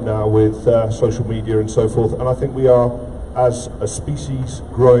growing up now with social media and so forth, and I think we are, as a species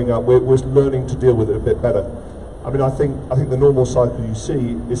growing up, we're learning to deal with it a bit better. I mean, I think the normal cycle you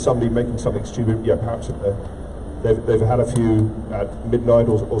see is somebody making something stupid. Yeah, perhaps they've had a few at midnight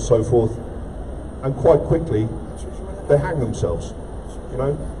or so forth, and quite quickly they hang themselves. You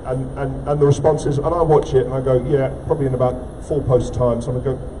know, and the response is, and I watch it and I go, yeah, probably in about 4 posts time, someone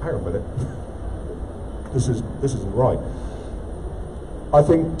go, hang on a minute, this isn't right. I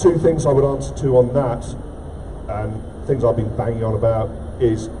think 2 things I would answer to on that, and things I've been banging on about,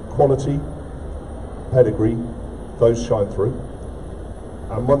 is quality, pedigree, those shine through.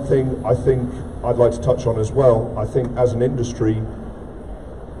 And one thing I think I'd like to touch on as well, I think as an industry,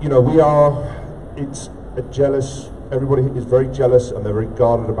 you know, it's a jealous, everybody is very jealous and they're very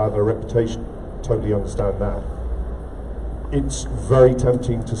guarded about their reputation. Totally understand that. It's very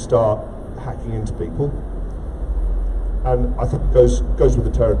tempting to start hacking into people, and I think it goes with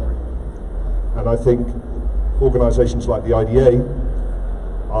the territory. And I think organisations like the IDA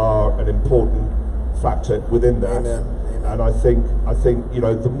are an important factor within that. Amen. Amen. And I think you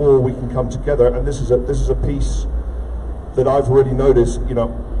know, the more we can come together, and this is a piece that I've already noticed. You know,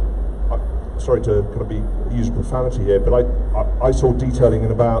 sorry to kind of use profanity here, but I saw detailing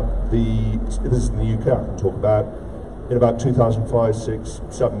in about this is in the UK. I can talk about in about 2005, 6,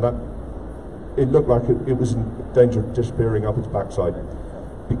 7. That it looked like it was in danger of disappearing up its backside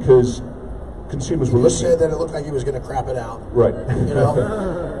because consumers were You said listening. that it looked like he was going to crap it out. Right. You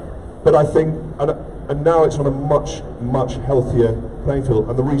know? But I think, and now it's on a much healthier playing field,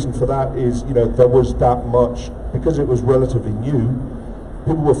 and the reason for that is, you know, there was that much, because it was relatively new,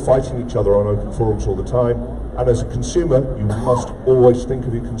 people were fighting each other on open forums all the time, and as a consumer, you must always think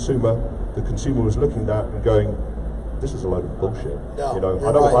of your consumer. The consumer was looking at that and going, this is a load of bullshit. No, you know, you're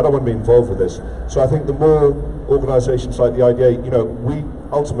I don't right. want to be involved with this. So I think the more organisations like the IDA, you know,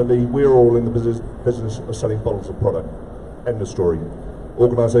 we're all in the business of selling bottles of product. End of story.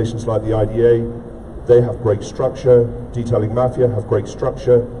 Organisations like the IDA, they have great structure. Detailing Mafia have great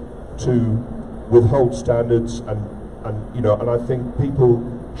structure to withhold standards, and you know, and I think people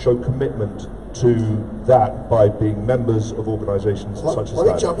show commitment to that by being members of organisations such as that.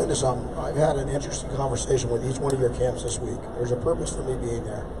 Let me jump into something. I've had an interesting conversation with each one of your camps this week. There's a purpose for me being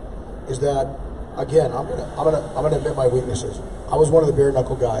there. Is that, again, I'm gonna admit my weaknesses. I was one of the bare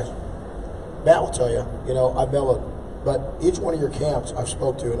knuckle guys. Matt will tell you, you know, I've mellowed. But each one of your camps I've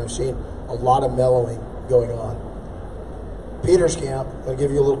spoke to, and I've seen a lot of mellowing going on. Peter's camp, I'll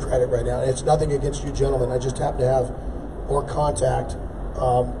give you a little credit right now, and it's nothing against you gentlemen. I just happen to have more contact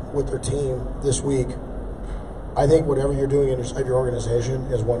with their team this week. I think whatever you're doing inside your organization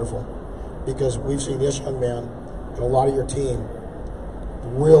is wonderful, because we've seen this young man and a lot of your team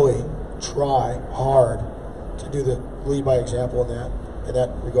really try hard to do the lead by example in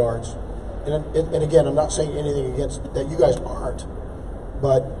that regards. And again, I'm not saying anything against that you guys aren't,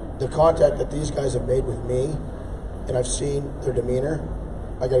 but the contact that these guys have made with me, and I've seen their demeanor,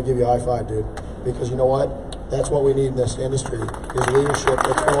 I got to give you a high five, dude, because you know what? That's what we need in this industry, is leadership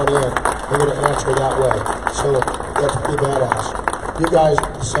that's going in. They're going to answer that way. So that's pretty badass. You guys,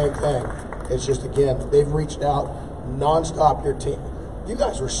 the same thing. It's just, again, they've reached out nonstop. Your team, you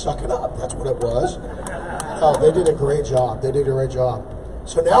guys were sucking up. That's what it was. Oh, they did a great job. They did a great job.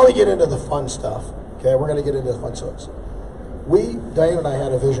 So now we get into the fun stuff. Okay, we're going to get into the fun stuff. Diane and I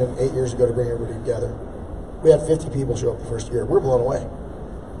had a vision 8 years ago to bring everybody together. We had 50 people show up the first year. We're blown away.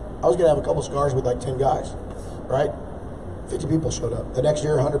 I was going to have a couple scars with like 10 guys, right? 50 people showed up. The next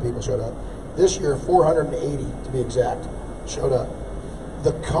year, 100 people showed up. This year, 480 to be exact, showed up.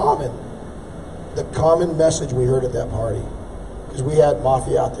 The common message we heard at that party, because we had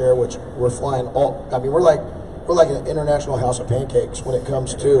Mafia out there, which we're flying all, I mean, we're like an international house of pancakes when it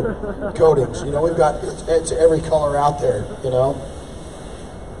comes to coatings. You know, we've got, it's every color out there, you know.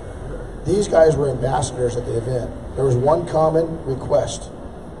 These guys were ambassadors at the event. There was one common request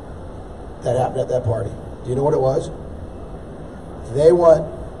that happened at that party. Do you know what it was? They want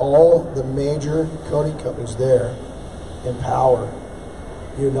all the major coating companies there in power,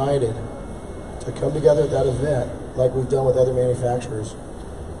 united, to come together at that event, like we've done with other manufacturers,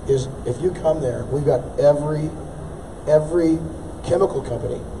 is if you come there, we've got every chemical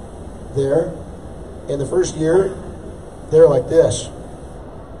company there. In the first year, they're like this.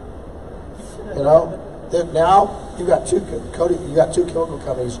 You know, now you've got two chemical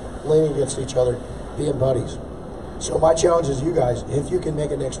companies leaning against each other, being buddies. So my challenge is you guys, if you can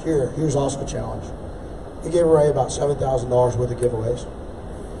make it next year, here's also a challenge. You gave away about $7,000 worth of giveaways.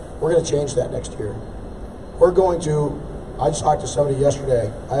 We're going to change that next year. We're going to, I just talked to somebody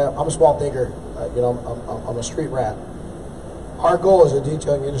yesterday. I'm a small thinker, you know, I'm a street rat. Our goal as a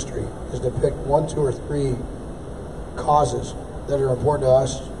detailing industry is to pick 1, 2, or 3 causes that are important to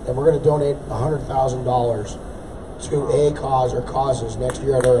us, and we're going to donate $100,000 to a cause or causes next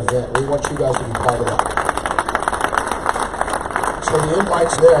year at our event. We want you guys to be part of that. So the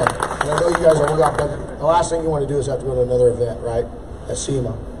invite's there, and I know you guys are working on, but the last thing you want to do is have to go to another event, right, at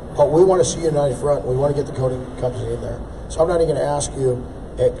SEMA. But we want to see you united front, and we want to get the coating company in there. So I'm not even going to ask you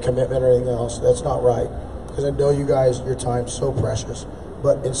a commitment or anything else. That's not right, because I know you guys, your time's so precious.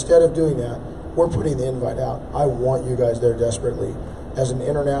 But instead of doing that, we're putting the invite out. I want you guys there desperately. As an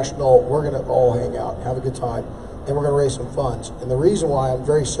international, we're going to all hang out, have a good time, and we're going to raise some funds. And the reason why I'm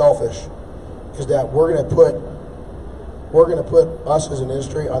very selfish is that we're going to put us as an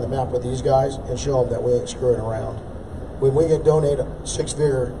industry on the map with these guys and show them that we ain't screwing around. When we can donate a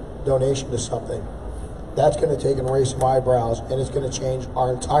 6-figure donation to something, that's going to take and raise some eyebrows, and it's going to change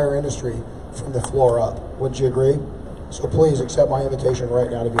our entire industry from the floor up. Wouldn't you agree? So please accept my invitation right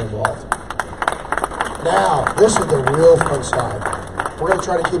now to be involved. Now, this is the real fun side. We're going to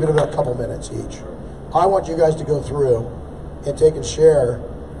try to keep it about a couple minutes each. I want you guys to go through and take and share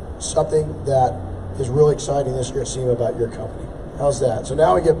something that is really exciting this year at SEMA about your company. How's that? So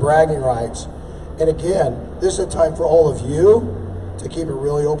now we get bragging rights. And again, this is a time for all of you to keep a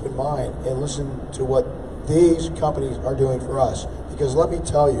really open mind and listen to what these companies are doing for us. Because let me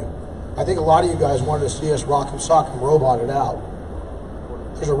tell you, I think a lot of you guys wanted to see us rock and sock and robot it out.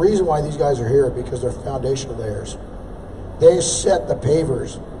 There's a reason why these guys are here, because they're foundation layers. They set the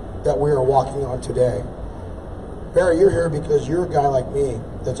pavers that we are walking on today. Barry, you're here because you're a guy like me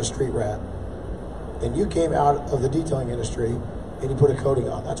that's a street rat. And you came out of the detailing industry and you put a coating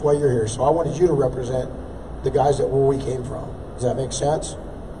on. That's why you're here. So I wanted you to represent the guys that where we came from. Does that make sense?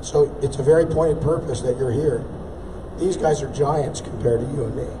 So it's a very pointed purpose that you're here. These guys are giants compared to you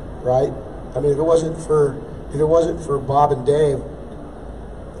and me, right? I mean, if it wasn't for Bob and Dave,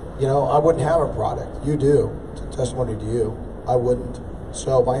 you know, I wouldn't have a product. You do. It's a testimony to you. I wouldn't.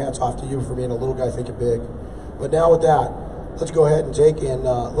 So my hat's off to you for being a little guy thinking big. But now with that, let's go ahead and take in,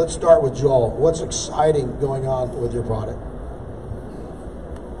 let's start with Joel. What's exciting going on with your product?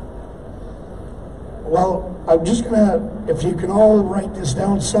 Well, I'm just gonna, if you can all write this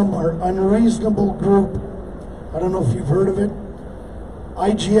down somewhere, Unreasonable Group. I don't know if you've heard of it.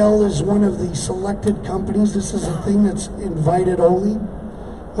 IGL is one of the selected companies. This is a thing that's invited only.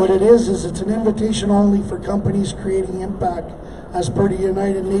 What it is it's an invitation only for companies creating impact as per the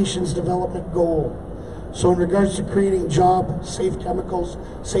United Nations Development Goal. So in regards to creating jobs, safe chemicals,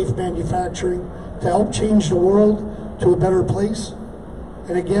 safe manufacturing, to help change the world to a better place,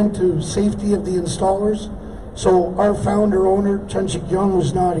 and again to safety of the installers. So our founder owner, Chunchik Young,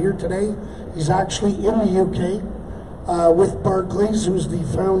 who's not here today, he's actually in the UK with Barclays, who's the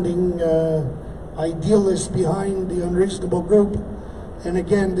founding idealist behind the Unreasonable Group. And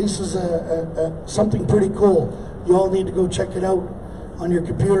again, this is something pretty cool. You all need to go check it out on your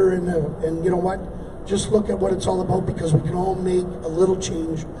computer, and you know what? Just look at what it's all about, because we can all make a little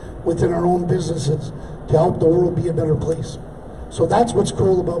change within our own businesses to help the world be a better place. So that's what's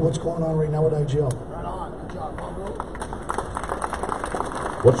cool about what's going on right now at IGL. Right on. Good job, Mongo.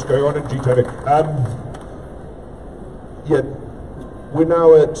 What's going on in GTechniq? Yeah, we're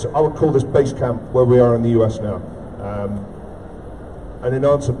now at, I would call this base camp where we are in the US now. And in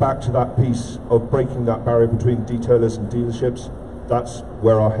answer back to that piece of breaking that barrier between detailers and dealerships, that's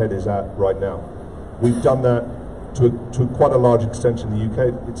where our head is at right now. We've done that to quite a large extent in the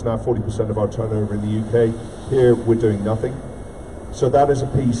UK. It's now 40% of our turnover in the UK. Here, we're doing nothing. So that is a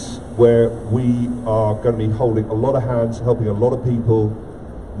piece where we are going to be holding a lot of hands, helping a lot of people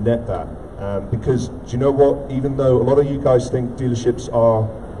net that. Because, do you know what? Even though a lot of you guys think dealerships are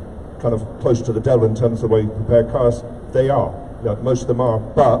kind of close to the devil in terms of the way you prepare cars, they are. You know, most of them are,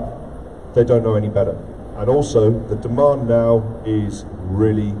 but they don't know any better. And also, the demand now is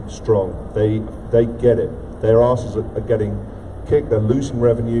really strong. They get it. Their asses are getting kicked, they're losing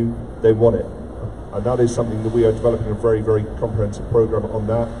revenue, they want it. And that is something that we are developing a very, very comprehensive program on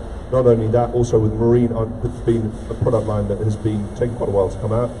that. Not only that, also with marine, it's been a product line that has been taking quite a while to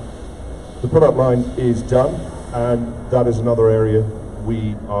come out. The product line is done, and that is another area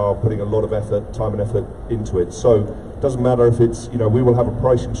we are putting a lot of effort, time and effort into it. So it doesn't matter if it's, we will have a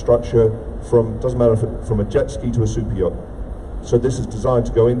pricing structure doesn't matter if it's from a jet ski to a super yacht. So this is designed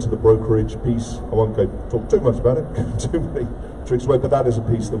to go into the brokerage piece. I won't talk too much about it, too many tricks away, but that is a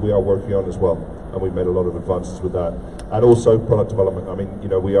piece that we are working on as well. And we've made a lot of advances with that. And also product development. I mean,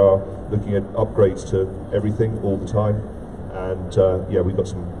 we are looking at upgrades to everything all the time. And yeah, we've got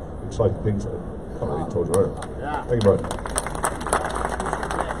some exciting things that I can't really talk about. Yeah. Thank you, Brian.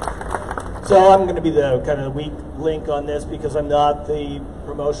 So I'm going to be the kind of the weak link on this because I'm not the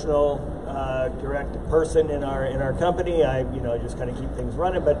promotional direct person in our company. I just kind of keep things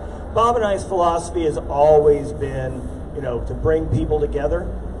running. But Bob and I's philosophy has always been to bring people together.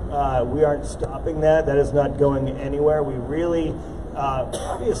 We aren't stopping that. That is not going anywhere. We really,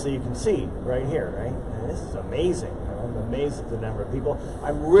 obviously, you can see right here, right? And this is amazing. I'm amazed at the number of people.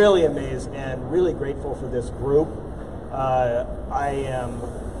 I'm really amazed and really grateful for this group. I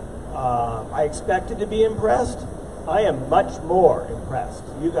expected to be impressed. I am much more impressed.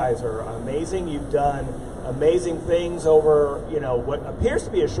 You guys are amazing. You've done amazing things over, what appears to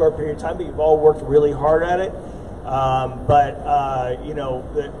be a short period of time, but you've all worked really hard at it. The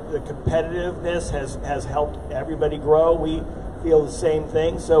competitiveness has helped everybody grow. We feel the same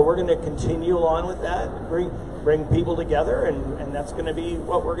thing, so we're going to continue on with that. Bring people together, and that's going to be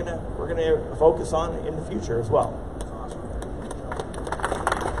what we're going to focus on in the future as well.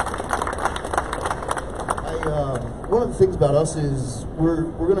 One of the things about us is we're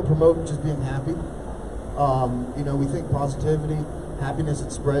going to promote just being happy. We think positivity, happiness,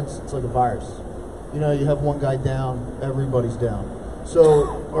 it spreads. It's like a virus. You have one guy down, everybody's down.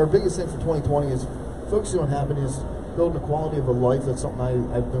 So our biggest thing for 2020 is focusing on happiness, building a quality of a life. That's something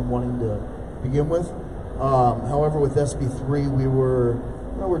I've been wanting to begin with. However, with SB3, we're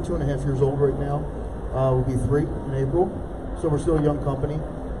 2.5 years old right now. We'll be 3 in April. So we're still a young company.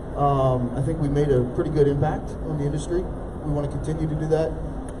 I think we made a pretty good impact on the industry. We want to continue to do that.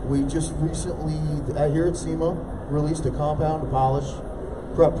 We just recently, here at SEMA, released a compound, a polish,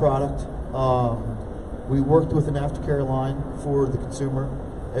 prep product. We worked with an aftercare line for the consumer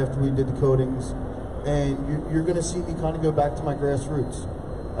after we did the coatings. And you're going to see me kind of go back to my grassroots,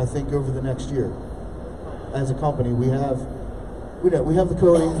 I think, over the next year. As a company, we have the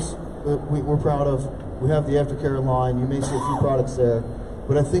coatings that we're proud of. We have the aftercare line. You may see a few products there.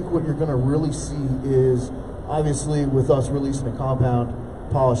 But I think what you're going to really see is, obviously, with us releasing a compound,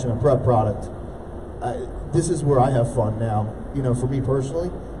 polish, and a prep product, this is where I have fun now, for me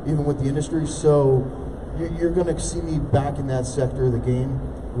personally, even with the industry. So you're going to see me back in that sector of the game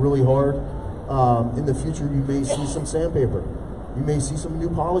really hard. In the future, you may see some sandpaper. You may see some new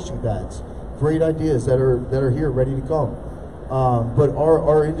polishing pads. Great ideas that are here, ready to come. But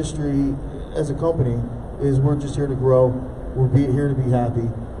our industry as a company is we're just here to grow. We're here to be happy,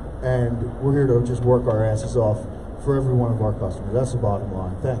 and we're here to just work our asses off for every one of our customers. That's the bottom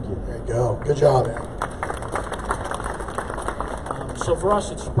line. Thank you. There you go. Good job. So for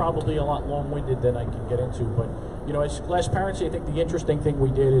us, it's probably a lot long-winded than I can get into, but as Glassparency, I think the interesting thing we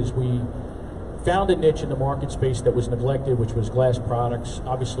did is we found a niche in the market space that was neglected, which was glass products.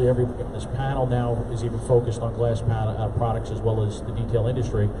 Obviously, everybody on this panel now is even focused on glass products as well as the detail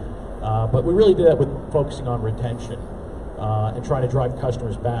industry, but we really did that with focusing on retention. And trying to drive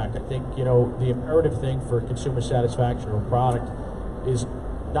customers back. I think, the imperative thing for consumer satisfaction of a product is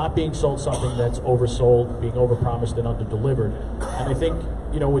not being sold something that's oversold, being overpromised and underdelivered. And I think,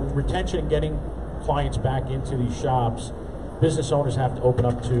 with retention and getting clients back into these shops, business owners have to open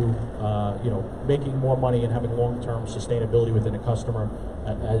up to, making more money and having long-term sustainability within a customer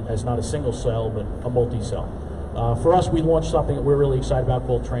as not a single sell, but a multi-sell. For us, we launched something that we're really excited about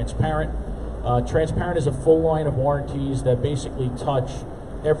called Transparent. Transparent is a full line of warranties that basically touch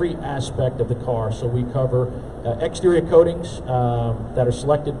every aspect of the car. So we cover exterior coatings that are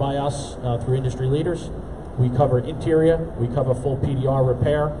selected by us through industry leaders. We cover interior. We cover full PDR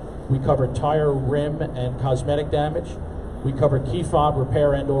repair. We cover tire, rim, and cosmetic damage. We cover key fob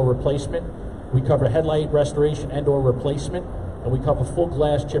repair and/or replacement. We cover headlight restoration and/or replacement. And we cover full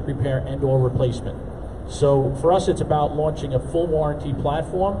glass chip repair and/or replacement. So for us, it's about launching a full warranty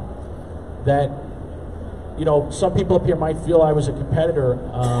platform that, some people up here might feel I was a competitor.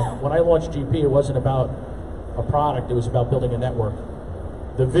 When I launched GP, it wasn't about a product, it was about building a network.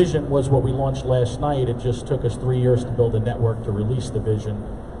 The vision was what we launched last night. It just took us 3 years to build a network to release the vision.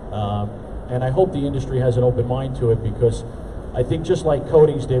 And I hope the industry has an open mind to it, because I think just like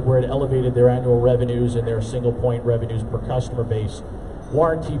Coatings did, where it elevated their annual revenues and their single point revenues per customer base,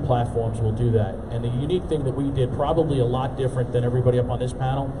 warranty platforms will do that. And the unique thing that we did, probably a lot different than everybody up on this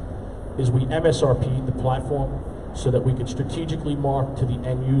panel, is we MSRP'd the platform so that we could strategically market to the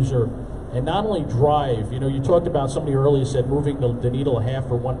end user and not only drive, you talked about, somebody earlier said moving the needle a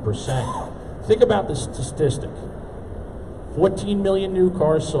half or 1%. Think about this statistic. 14 million new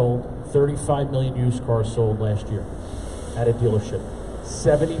cars sold, 35 million used cars sold last year at a dealership.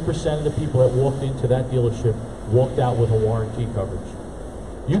 70% of the people that walked into that dealership walked out with a warranty coverage.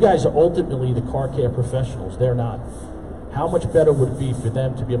 You guys are ultimately the car care professionals. They're not. How much better would it be for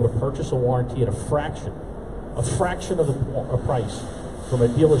them to be able to purchase a warranty at a fraction of the price from a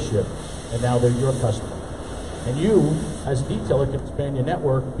dealership, and now they're your customer. And you, as a detailer, can expand your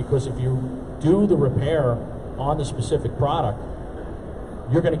network, because if you do the repair on the specific product,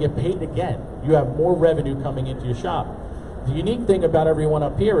 you're going to get paid again. You have more revenue coming into your shop. The unique thing about everyone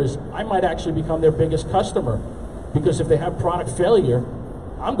up here is I might actually become their biggest customer, because if they have product failure,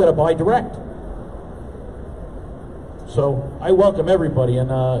 I'm going to buy direct. So I welcome everybody,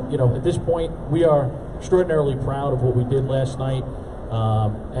 and at this point we are extraordinarily proud of what we did last night,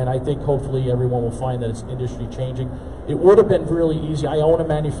 and I think hopefully everyone will find that it's industry changing. It would have been really easy. I own a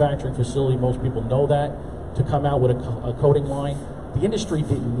manufacturing facility, most people know that, to come out with a coating line. The industry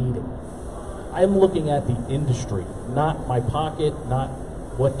didn't need it. I'm looking at the industry, not my pocket, not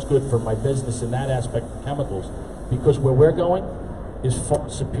what's good for my business in that aspect of chemicals, because where we're going is far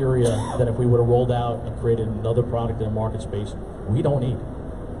superior than if we would have rolled out and created another product in a market space we don't need.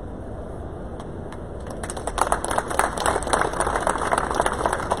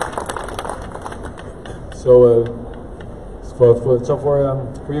 So,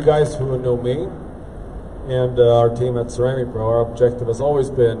 for you guys who know me and our team at Ceramic Pro, our objective has always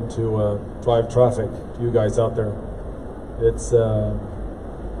been to drive traffic to you guys out there. It's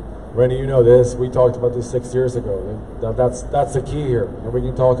Renny, you know this. We talked about this 6 years ago. That's the key here. And we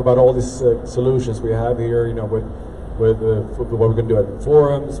can talk about all these solutions we have here, with what we're going to do at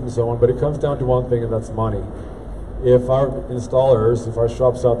forums and so on. But it comes down to one thing, and that's money. If our installers, if our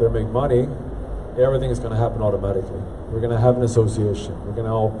shops out there make money, everything is going to happen automatically. We're going to have an association. We're going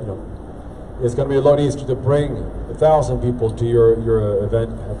to all, it's going to be a lot easier to bring 1,000 people to your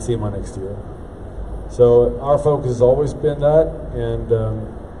event at SEMA next year. So our focus has always been that, and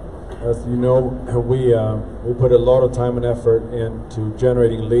as you know, we put a lot of time and effort into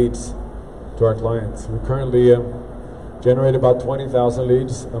generating leads to our clients. We currently generate about 20,000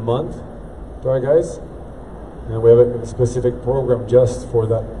 leads a month to our guys, and we have a specific program just for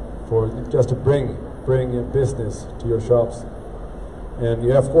that, just to bring in business to your shops. And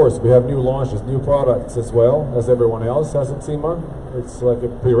yeah, of course, we have new launches, new products as well, as everyone else has at SEMA. It's like a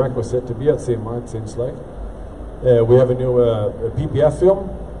prerequisite to be at SEMA, it seems like. We have a new PPF film,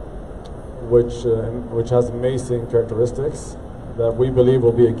 which has amazing characteristics that we believe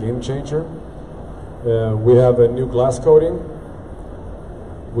will be a game changer. We have a new glass coating.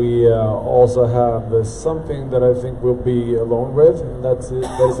 We also have something that I think we'll be alone with, and that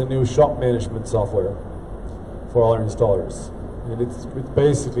is a new shop management software for all our installers. And it's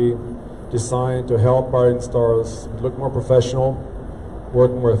basically designed to help our installers look more professional,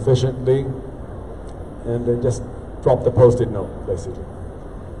 work more efficiently, and then just drop the post-it note, basically.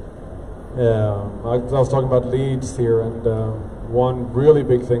 I was talking about leads here, and one really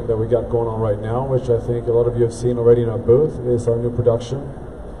big thing that we got going on right now, which I think a lot of you have seen already in our booth, is our new production.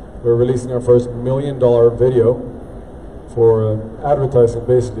 We're releasing our first $1 million video for advertising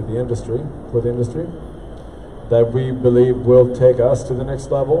basically the industry, that we believe will take us to the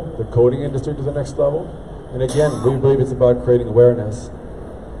next level, the coating industry to the next level. And again, we believe it's about creating awareness.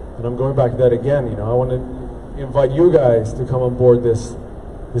 And I'm going back to that again, I want to invite you guys to come on board this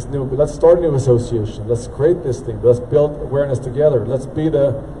new, let's start a new association. Let's create this thing. Let's build awareness together. Let's be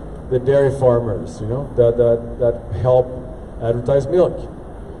the dairy farmers, that help advertise milk.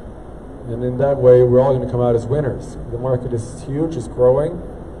 And in that way, we're all going to come out as winners. The market is huge, it's growing.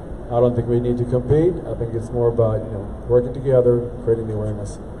 I don't think we need to compete. I think it's more about, working together, creating the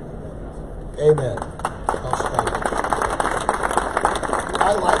awareness. Amen.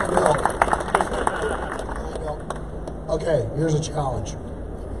 I like milk. Okay, here's a challenge.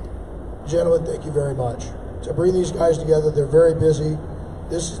 Gentlemen, thank you very much. To bring these guys together, they're very busy.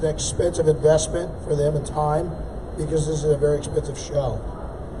 This is an expensive investment for them in time, because this is a very expensive show.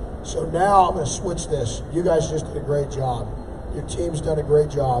 So now I'm going to switch this. You guys just did a great job. Your team's done a great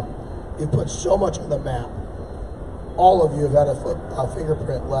job. You've put so much on the map. All of you have had a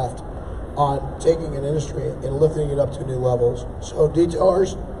fingerprint left on taking an industry and lifting it up to new levels. So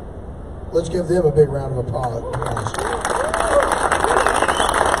detailers, let's give them a big round of applause.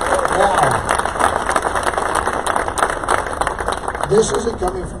 Now, this isn't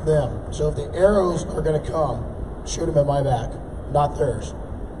coming from them. So if the arrows are going to come, shoot them at my back, not theirs.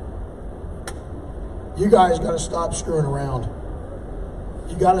 You guys got to stop screwing around.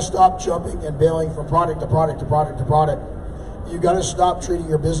 You got to stop jumping and bailing from product to product to product to product. You got to stop treating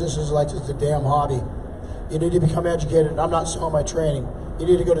your businesses like it's a damn hobby. You need to become educated. I'm not selling my training. You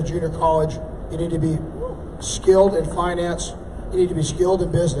need to go to junior college. You need to be skilled in finance. You need to be skilled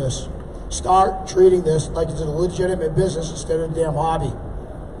in business. Start treating this like it's a legitimate business instead of a damn hobby.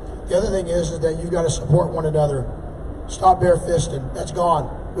 The other thing is that you've got to support one another. Stop bare-fisted. That's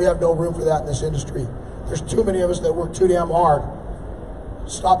gone. We have no room for that in this industry. There's too many of us that work too damn hard.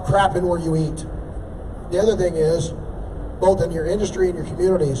 Stop crapping where you eat. The other thing is, both in your industry and your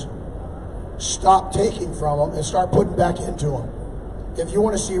communities, stop taking from them and start putting back into them. If you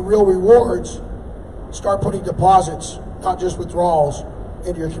want to see real rewards, start putting deposits, not just withdrawals,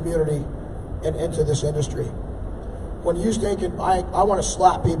 into your community and into this industry. When you thinking, I want to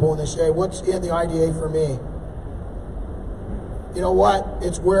slap people when they say, what's in the IDA for me? You know what?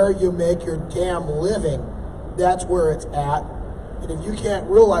 It's where you make your damn living. That's where it's at. And if you can't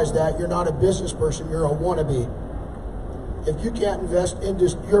realize that, you're not a business person, you're a wannabe. If you can't invest in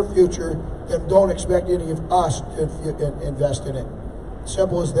just your future, then don't expect any of us to invest in it.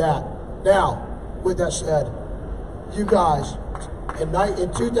 Simple as that. Now, with that said, you guys, in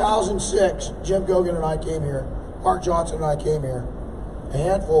 2006, Jim Gogan and I came here, Mark Johnson and I came here, a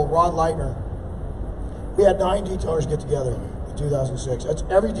handful, Rod Leitner. We had 9 detailers get together in 2006. That's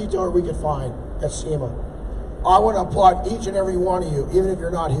every detailer we could find at SEMA. I want to applaud each and every one of you, even if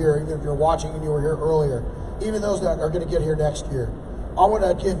you're not here, even if you're watching and you were here earlier, even those that are going to get here next year.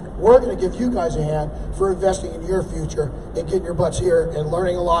 We're going to give you guys a hand for investing in your future and getting your butts here and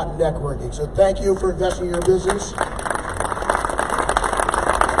learning a lot and networking. So thank you for investing in your business.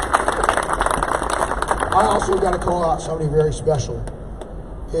 I also got to call out somebody very special,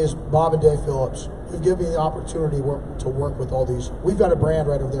 is Bob and Dave Phillips, who give me the opportunity to work with all these. We've got a brand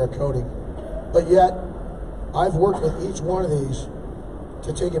right over there, Coating, but yet I've worked with each one of these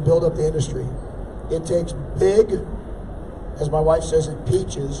to take and build up the industry. It takes big, as my wife says, it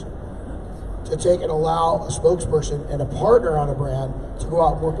peaches, to take and allow a spokesperson and a partner on a brand to go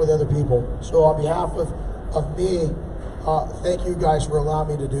out and work with other people. So on behalf of me, thank you guys for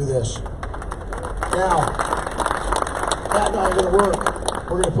allowing me to do this. Now, Pat and I are going to work.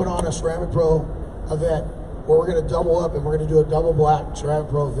 We're going to put on a Ceramic Pro event where we're going to double up and we're going to do a double black Ceramic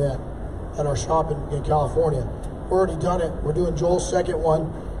Pro event at our shop in California. We've already done it. We're doing Joel's second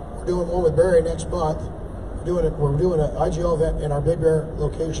one. We're doing one with Barry next month. We're doing an IGL event in our Big Bear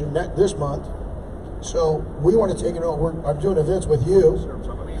location this month. So we want to take it over. I'm doing events with you.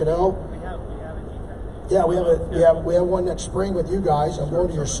 You know. Yeah, we have one next spring with you guys. I'm going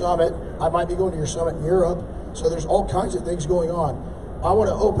to your summit. I might be going to your summit in Europe. So there's all kinds of things going on. I want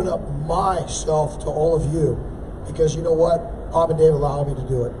to open up myself to all of you because you know what? Bob and Dave allow me to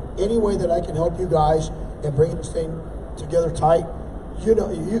do it. Any way that I can help you guys and bring this thing together tight, you know,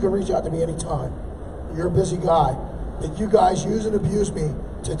 you can reach out to me anytime. You're a busy guy. But you guys use and abuse me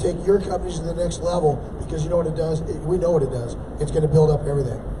to take your companies to the next level because you know what it does? We know what it does. It's going to build up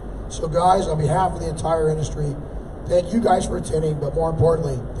everything. So guys, on behalf of the entire industry, thank you guys for attending, but more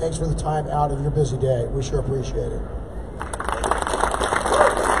importantly, thanks for the time out of your busy day. We sure appreciate it.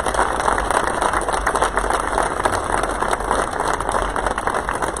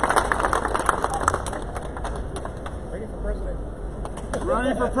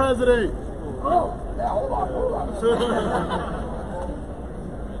 Running for president. Oh, yeah, hold on.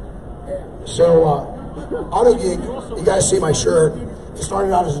 So, Auto Geek, you guys see my shirt. It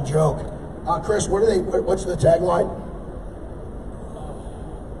started out as a joke. Chris, what's the tagline?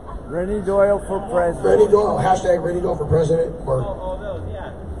 Renny Doyle for president. Renny Doyle, hashtag Renny Doyle for president. Or all those,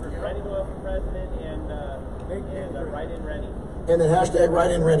 yeah. Renny Doyle for president and write in Renny. And then hashtag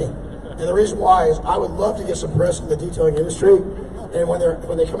write in Renny. And the reason why is I would love to get some press in the detailing industry. And when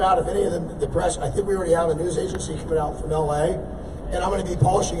they come out, if any of the press, I think we already have a news agency coming out from LA, and I'm going to be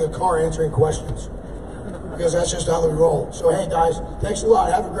polishing a car answering questions because that's just how we roll. So hey guys, thanks a lot.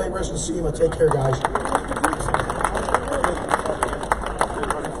 Have a great rest of the SEMA. Take care, guys.